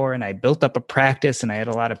praise for, and I built up a practice and I had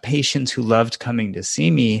a lot of patients who loved coming to see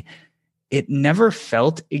me. It never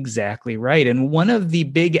felt exactly right. And one of the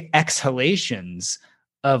big exhalations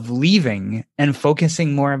of leaving and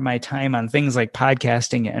focusing more of my time on things like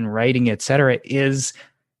podcasting and writing, et cetera, is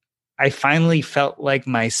I finally felt like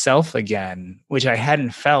myself again, which I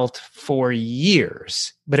hadn't felt for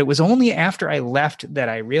years. But it was only after I left that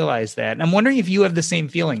I realized that. And I'm wondering if you have the same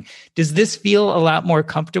feeling. Does this feel a lot more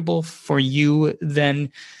comfortable for you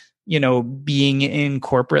than, being in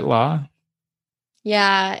corporate law?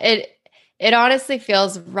 Yeah, it honestly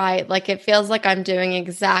feels right. Like, it feels like I'm doing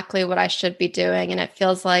exactly what I should be doing. And it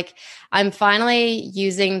feels like I'm finally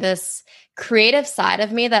using this creative side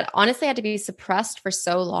of me that honestly had to be suppressed for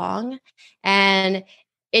so long. And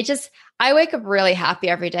I wake up really happy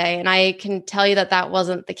every day. And I can tell you that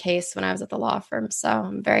wasn't the case when I was at the law firm. So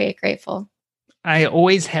I'm very grateful. I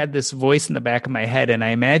always had this voice in the back of my head, and I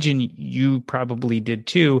imagine you probably did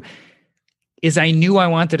too, is I knew I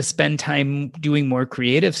wanted to spend time doing more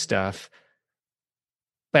creative stuff.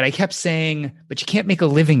 But I kept saying, but you can't make a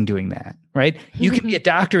living doing that, right? You can be a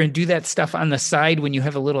doctor and do that stuff on the side when you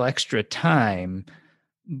have a little extra time,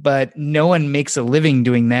 but no one makes a living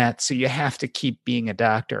doing that. So you have to keep being a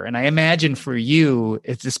doctor. And I imagine for you,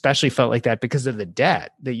 it's especially felt like that because of the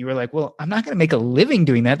debt, that you were like, well, I'm not going to make a living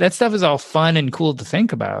doing that. That stuff is all fun and cool to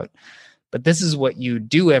think about, but this is what you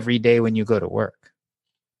do every day when you go to work.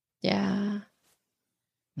 Yeah,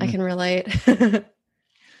 I can relate.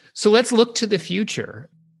 So let's look to the future.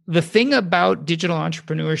 The thing about digital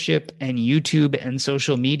entrepreneurship and YouTube and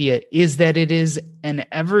social media is that it is an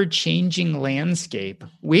ever-changing landscape.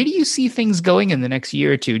 Where do you see things going in the next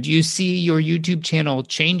year or two? Do you see your YouTube channel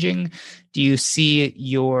changing? Do you see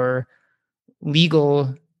your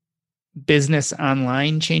legal business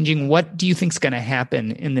online changing? What do you think is going to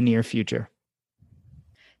happen in the near future?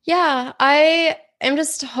 Yeah, I am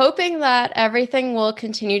just hoping that everything will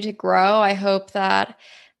continue to grow. I hope that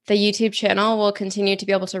the YouTube channel will continue to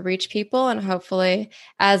be able to reach people. And hopefully,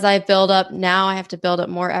 as I build up now, I have to build up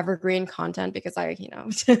more evergreen content because I,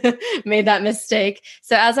 made that mistake.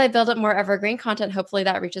 So as I build up more evergreen content, hopefully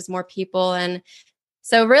that reaches more people. And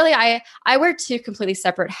so really, I wear two completely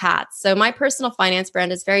separate hats. So my personal finance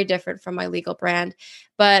brand is very different from my legal brand.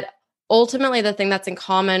 But ultimately, the thing that's in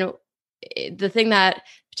common, the thing that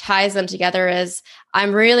ties them together is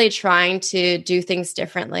I'm really trying to do things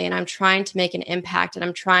differently, and I'm trying to make an impact, and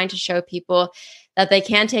I'm trying to show people that they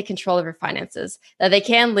can take control of their finances, that they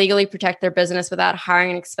can legally protect their business without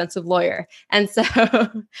hiring an expensive lawyer. And so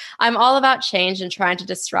I'm all about change and trying to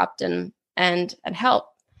disrupt and help,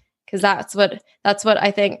 because that's what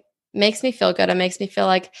I think makes me feel good. It makes me feel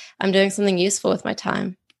like I'm doing something useful with my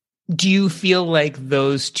time. Do you feel like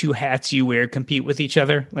those two hats you wear compete with each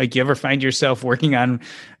other? Like, you ever find yourself working on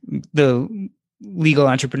the legal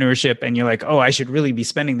entrepreneurship and you're like, oh, I should really be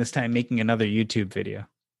spending this time making another YouTube video?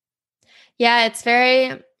 Yeah, it's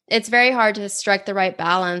very hard to strike the right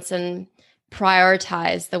balance and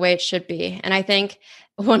prioritize the way it should be. And I think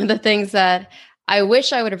one of the things that I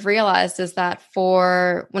wish I would have realized is that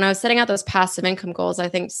for when I was setting out those passive income goals, I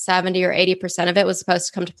think 70 or 80% of it was supposed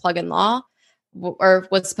to come to Plug and Law, or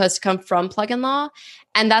was supposed to come from Plug and Law.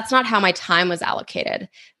 And that's not how my time was allocated.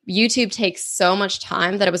 YouTube takes so much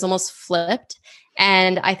time that it was almost flipped.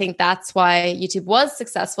 And I think that's why YouTube was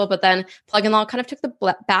successful. But then Plug and Law kind of took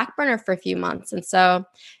the back burner for a few months. And so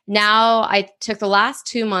now I took the last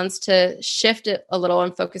 2 months to shift it a little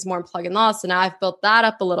and focus more on Plug and Law. So now I've built that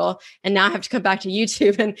up a little, and now I have to come back to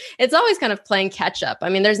YouTube. And it's always kind of playing catch up. I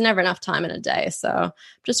mean, there's never enough time in a day. So I'm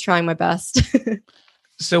just trying my best.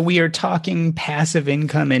 So we are talking passive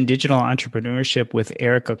income and digital entrepreneurship with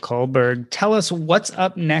Erica Kullberg. Tell us what's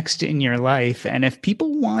up next in your life. And if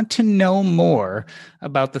people want to know more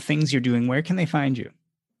about the things you're doing, where can they find you?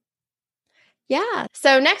 Yeah.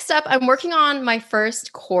 So next up, I'm working on my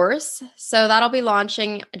first course. So that'll be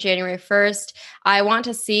launching January 1st. I want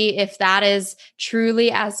to see if that is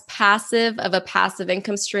truly as passive of a passive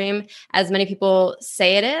income stream as many people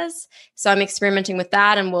say it is. So I'm experimenting with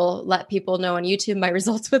that, and we'll let people know on YouTube my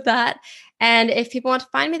results with that. And if people want to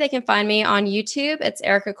find me, they can find me on YouTube. It's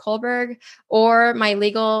Erica Kohlberg, or my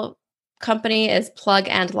legal company is Plug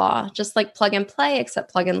and Law, just like Plug and Play, except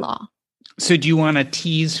Plug and Law. So do you want to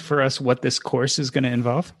tease for us what this course is going to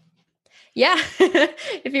involve? Yeah,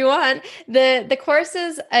 if you want. The course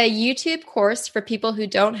is a YouTube course for people who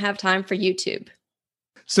don't have time for YouTube.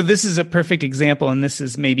 So this is a perfect example, and this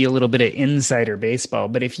is maybe a little bit of insider baseball,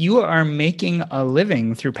 but if you are making a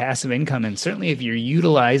living through passive income, and certainly if you're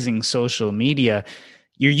utilizing social media,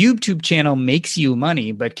 your YouTube channel makes you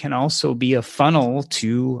money, but can also be a funnel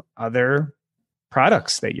to other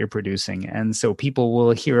products that you're producing. And so people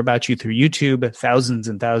will hear about you through YouTube. Thousands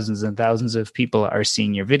and thousands and thousands of people are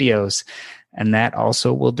seeing your videos. And that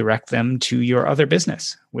also will direct them to your other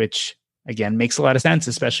business, which again makes a lot of sense,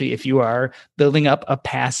 especially if you are building up a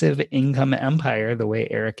passive income empire the way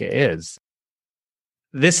Erica is.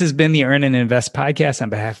 This has been the Earn and Invest podcast. On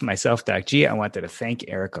behalf of myself, Doc G, I wanted to thank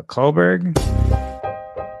Erica Kohlberg.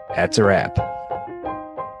 That's a wrap.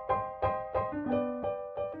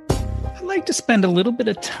 I'd like to spend a little bit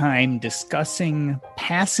of time discussing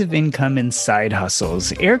passive income and side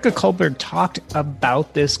hustles. Erica Kohlberg talked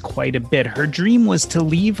about this quite a bit. Her dream was to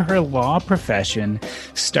leave her law profession,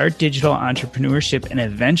 start digital entrepreneurship, and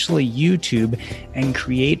eventually YouTube, and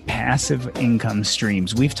create passive income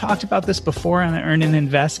streams. We've talked about this before on Earn and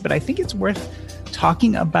Invest, but I think it's worth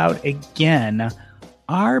talking about again.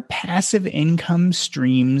 Are passive income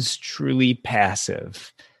streams truly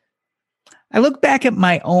passive? I look back at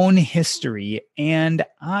my own history and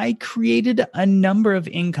I created a number of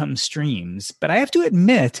income streams, but I have to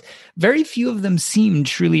admit, very few of them seem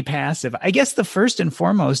truly passive. I guess the first and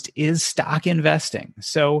foremost is stock investing.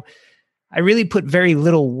 So I really put very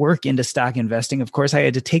little work into stock investing. Of course, I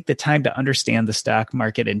had to take the time to understand the stock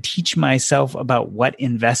market and teach myself about what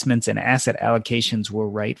investments and asset allocations were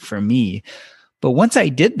right for me. But once I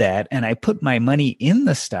did that and I put my money in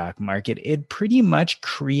the stock market, it pretty much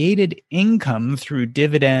created income through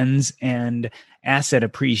dividends and asset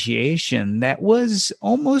appreciation that was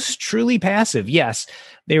almost truly passive. Yes,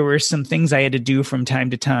 there were some things I had to do from time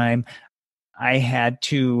to time. I had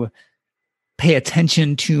to pay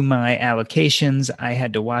attention to my allocations. I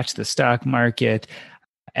had to watch the stock market.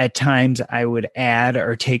 At times, I would add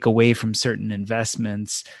or take away from certain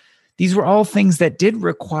investments. These were all things that did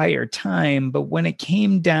require time, but when it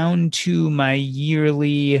came down to my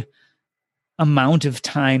yearly amount of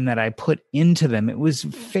time that I put into them, it was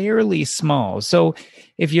fairly small. So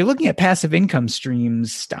if you're looking at passive income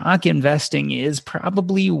streams, stock investing is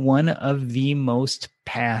probably one of the most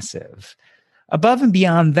passive. Above and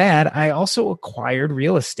beyond that, I also acquired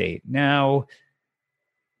real estate. Now,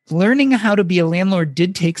 learning how to be a landlord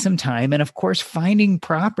did take some time. And of course, finding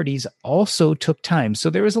properties also took time. So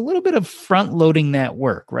there was a little bit of front loading that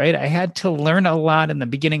work, right? I had to learn a lot in the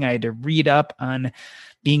beginning. I had to read up on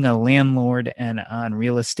being a landlord and on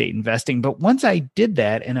real estate investing. But once I did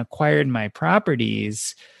that and acquired my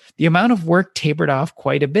properties, the amount of work tapered off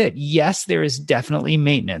quite a bit. Yes, there is definitely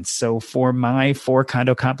maintenance. So for my 4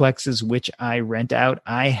 condo complexes, which I rent out,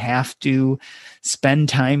 I have to spend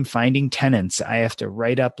time finding tenants. I have to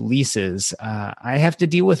write up leases. I have to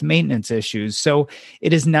deal with maintenance issues. So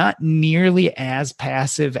it is not nearly as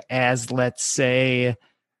passive as, let's say,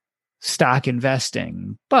 stock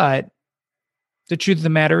investing. But the truth of the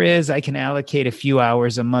matter is I can allocate a few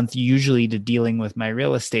hours a month usually to dealing with my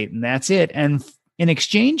real estate, and that's it. And in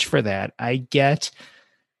exchange for that, I get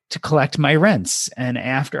to collect my rents. And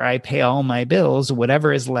after I pay all my bills,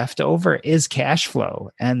 whatever is left over is cash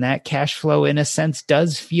flow. And that cash flow, in a sense,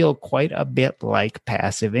 does feel quite a bit like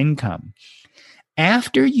passive income.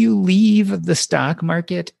 After you leave the stock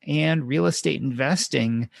market and real estate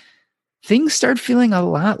investing, things start feeling a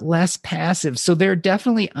lot less passive. So there are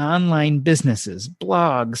definitely online businesses,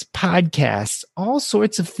 blogs, podcasts, all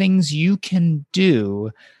sorts of things you can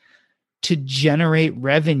do to generate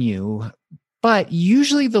revenue, but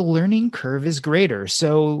usually the learning curve is greater.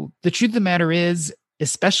 So the truth of the matter is,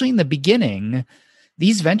 especially in the beginning,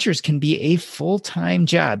 these ventures can be a full-time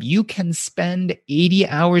job. You can spend 80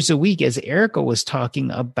 hours a week, as Erica was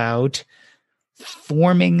talking about,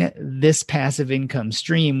 forming this passive income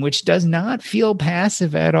stream, which does not feel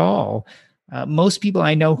passive at all. Most people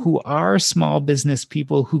I know who are small business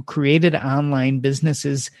people who created online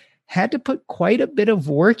businesses had to put quite a bit of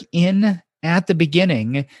work in at the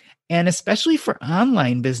beginning. And especially for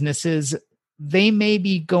online businesses, they may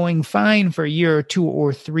be going fine for a year or 2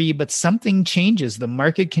 or 3, but something changes. The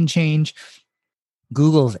market can change.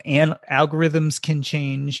 Google's algorithms can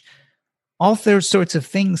change. All those sorts of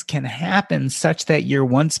things can happen such that your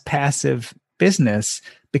once passive business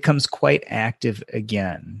becomes quite active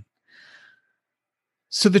again.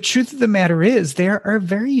 So the truth of the matter is there are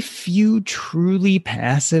very few truly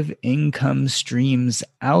passive income streams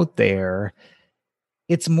out there.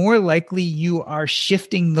 It's more likely you are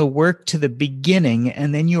shifting the work to the beginning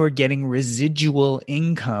and then you are getting residual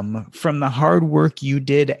income from the hard work you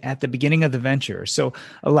did at the beginning of the venture. So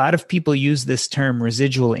a lot of people use this term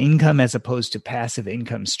residual income as opposed to passive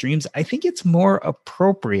income streams. I think it's more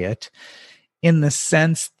appropriate in the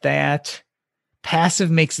sense that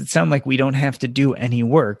passive makes it sound like we don't have to do any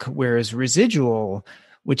work, whereas residual,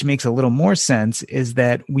 which makes a little more sense, is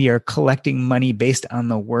that we are collecting money based on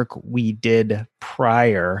the work we did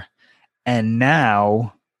prior, and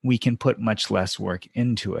now we can put much less work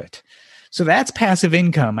into it. So that's passive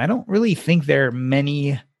income. I don't really think there are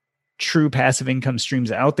many true passive income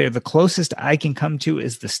streams out there. The closest I can come to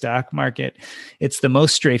is the stock market. It's the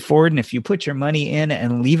most straightforward, and if you put your money in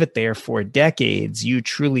and leave it there for decades, you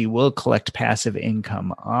truly will collect passive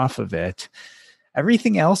income off of it.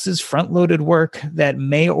 Everything else is front-loaded work that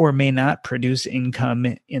may or may not produce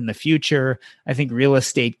income in the future. I think real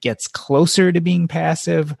estate gets closer to being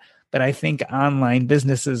passive, but I think online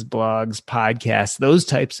businesses, blogs, podcasts, those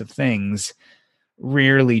types of things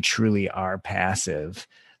rarely truly are passive.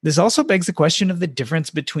 This also begs the question of the difference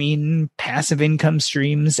between passive income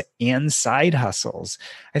streams and side hustles.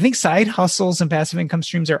 I think side hustles and passive income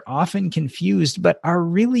streams are often confused, but are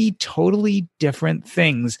really totally different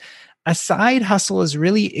things. A side hustle is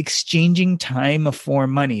really exchanging time for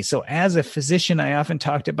money. So as a physician, I often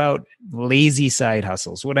talked about lazy side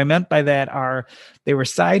hustles. What I meant by that are they were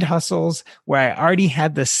side hustles where I already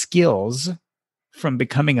had the skills from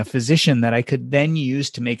becoming a physician that I could then use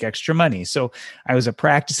to make extra money. So I was a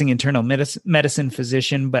practicing internal medicine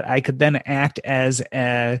physician, but I could then act as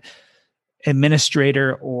an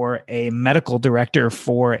administrator or a medical director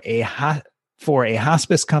for a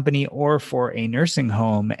hospice company or for a nursing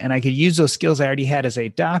home. And I could use those skills I already had as a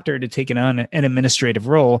doctor to take on an administrative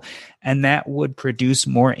role. And that would produce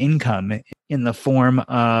more income in the form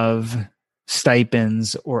of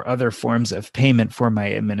stipends or other forms of payment for my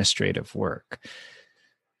administrative work.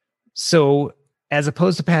 So as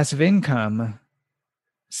opposed to passive income,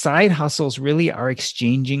 side hustles really are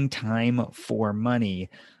exchanging time for money.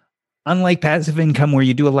 Unlike passive income, where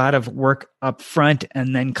you do a lot of work up front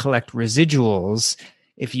and then collect residuals,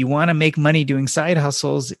 if you want to make money doing side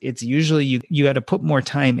hustles, it's usually you got to put more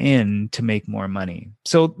time in to make more money.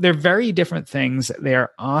 So they're very different things. They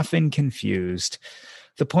are often confused.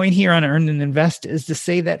 The point here on Earn and Invest is to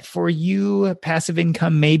say that for you, passive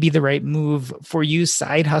income may be the right move. For you,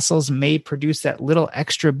 side hustles may produce that little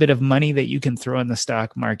extra bit of money that you can throw in the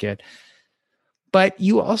stock market. But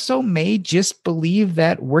you also may just believe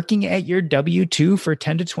that working at your W-2 for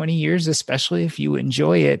 10 to 20 years, especially if you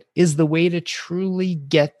enjoy it, is the way to truly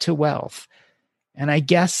get to wealth. And I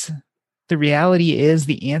guess the reality is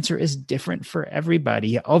the answer is different for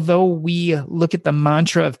everybody. Although we look at the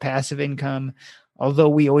mantra of passive income, although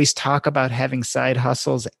we always talk about having side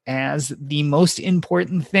hustles as the most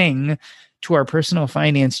important thing to our personal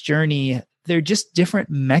finance journey, they're just different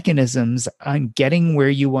mechanisms on getting where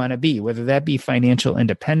you want to be, whether that be financial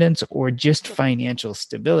independence or just financial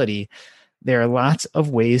stability. There are lots of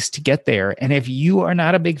ways to get there. And if you are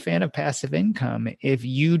not a big fan of passive income, if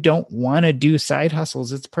you don't want to do side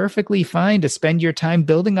hustles, it's perfectly fine to spend your time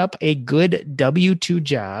building up a good W-2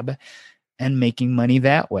 job and making money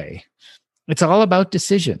that way. It's all about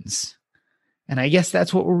decisions. And I guess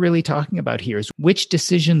that's what we're really talking about here is which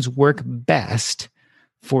decisions work best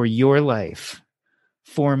for your life.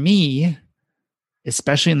 For me,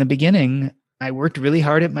 especially in the beginning, I worked really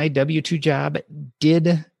hard at my W-2 job,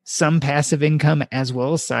 did some passive income as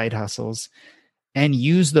well as side hustles, and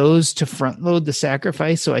used those to front load the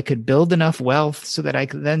sacrifice so I could build enough wealth so that I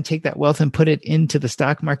could then take that wealth and put it into the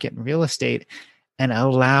stock market and real estate and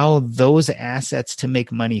allow those assets to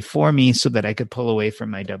make money for me so that I could pull away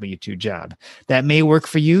from my W-2 job. That may work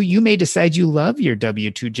for you. You may decide you love your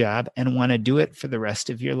W-2 job and want to do it for the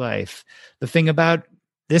rest of your life. The thing about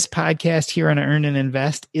this podcast here on Earn and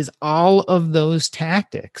Invest is all of those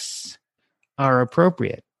tactics are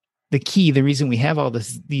appropriate. The key, the reason we have all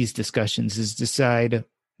these discussions is decide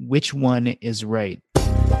which one is right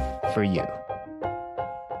for you.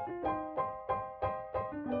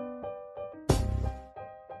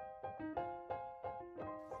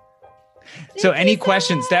 So any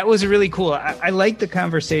questions? That was really cool. I like the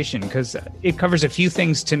conversation because it covers a few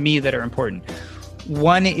things to me that are important.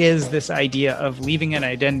 One is this idea of leaving an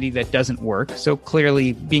identity that doesn't work. So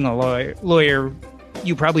clearly being a lawyer,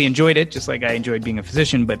 you probably enjoyed it, just like I enjoyed being a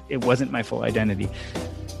physician, but it wasn't my full identity.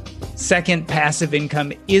 Second, passive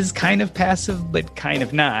income is kind of passive, but kind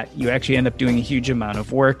of not. You actually end up doing a huge amount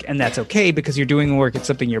of work, and that's okay because you're doing work. It's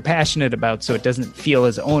something you're passionate about, so it doesn't feel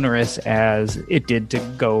as onerous as it did to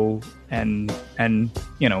go and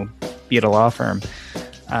be at a law firm.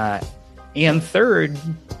 And third,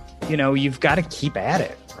 you've got to keep at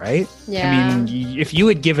it, right? Yeah. I mean, if you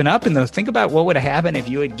had given up in those, think about what would have happened if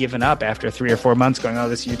you had given up after 3 or 4 months going, oh,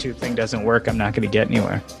 this YouTube thing doesn't work. I'm not going to get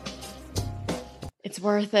anywhere. It's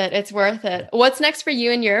worth it. It's worth it. What's next for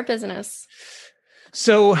you and your business?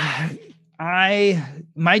 So my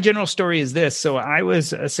general story is this. So I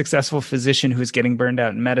was a successful physician who was getting burned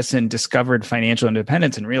out in medicine, discovered financial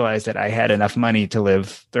independence, and realized that I had enough money to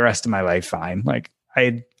live the rest of my life fine. Like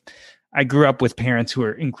I grew up with parents who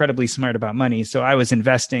were incredibly smart about money. So I was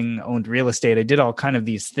investing, owned real estate. I did all kind of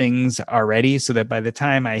these things already so that by the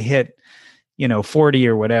time I hit 40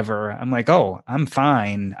 or whatever, I'm like, oh, I'm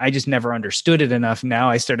fine. I just never understood it enough. Now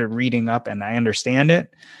I started reading up and I understand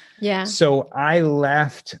it. Yeah. So I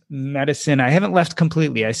left medicine. I haven't left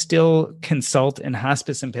completely. I still consult in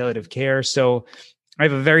hospice and palliative care. So I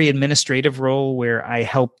have a very administrative role where I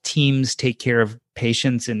help teams take care of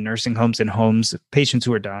patients in nursing homes and homes, patients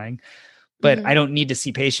who are dying. But I don't need to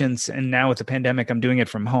see patients. And now with the pandemic, I'm doing it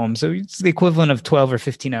from home. So it's the equivalent of 12 or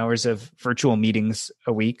 15 hours of virtual meetings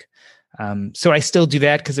a week. So I still do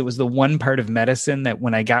that because it was the one part of medicine that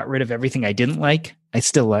when I got rid of everything I didn't like, I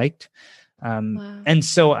still liked. Wow. And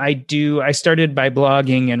so I started by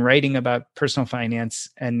blogging and writing about personal finance.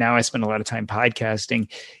 And now I spend a lot of time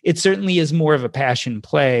podcasting. It certainly is more of a passion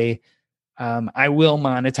play. I will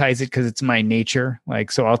monetize it because it's my nature.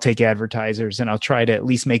 So I'll take advertisers and I'll try to at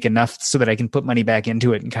least make enough so that I can put money back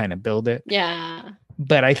into it and kind of build it. Yeah.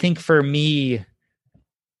 But I think for me,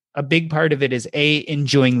 a big part of it is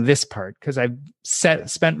enjoying this part because I've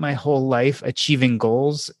spent my whole life achieving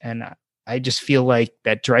goals. And I just feel like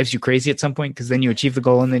that drives you crazy at some point because then you achieve the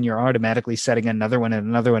goal and then you're automatically setting another one and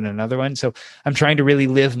another one and another one. So I'm trying to really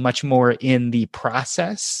live much more in the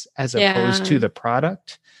process as opposed to the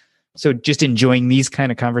product. So just enjoying these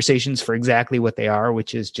kind of conversations for exactly what they are,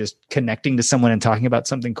 which is just connecting to someone and talking about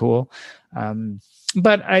something cool.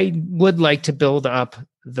 But I would like to build up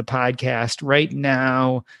the podcast. Right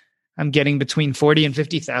now, I'm getting between 40 and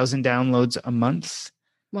 50,000 downloads a month.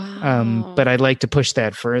 Wow. But I'd like to push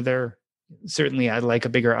that further. Certainly, I'd like a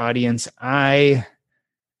bigger audience. I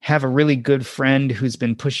have a really good friend who's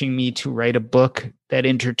been pushing me to write a book that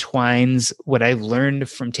intertwines what I've learned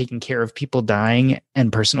from taking care of people dying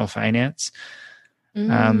and personal finance.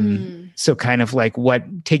 So kind of like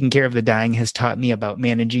what taking care of the dying has taught me about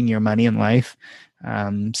managing your money in life.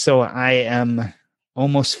 So I am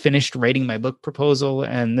almost finished writing my book proposal,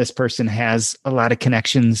 and this person has a lot of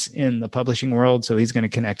connections in the publishing world. So he's going to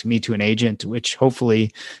connect me to an agent, which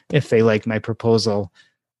hopefully if they like my proposal,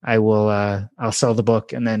 I'll sell the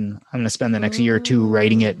book, and then I'm going to spend the next year or two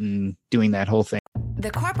writing it and doing that whole thing. The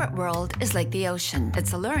corporate world is like the ocean.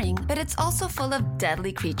 It's alluring, but it's also full of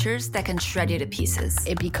deadly creatures that can shred you to pieces.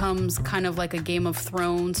 It becomes kind of like a Game of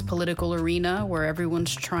Thrones political arena where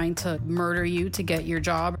everyone's trying to murder you to get your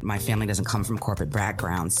job. My family doesn't come from corporate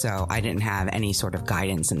background, so I didn't have any sort of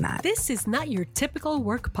guidance in that. This is not your typical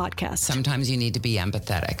work podcast. Sometimes you need to be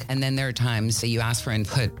empathetic. And then there are times that you ask for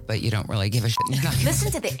input, but you don't really give a shit.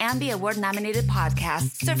 Listen to the Ambie Award-nominated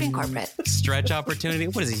podcast, Surfing Corporate. Stretch opportunity?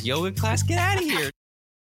 What is this, yoga class? Get out of here.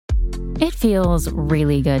 It feels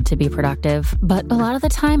really good to be productive, but a lot of the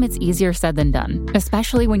time it's easier said than done,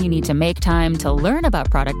 especially when you need to make time to learn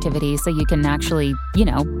about productivity so you can actually,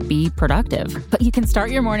 be productive. But you can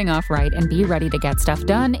start your morning off right and be ready to get stuff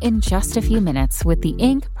done in just a few minutes with the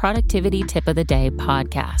Inc. Productivity Tip of the Day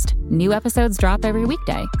podcast. New episodes drop every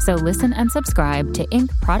weekday, so listen and subscribe to Inc.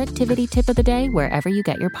 Productivity Tip of the Day wherever you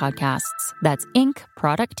get your podcasts. That's Inc.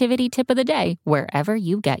 Productivity Tip of the Day wherever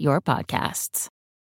you get your podcasts.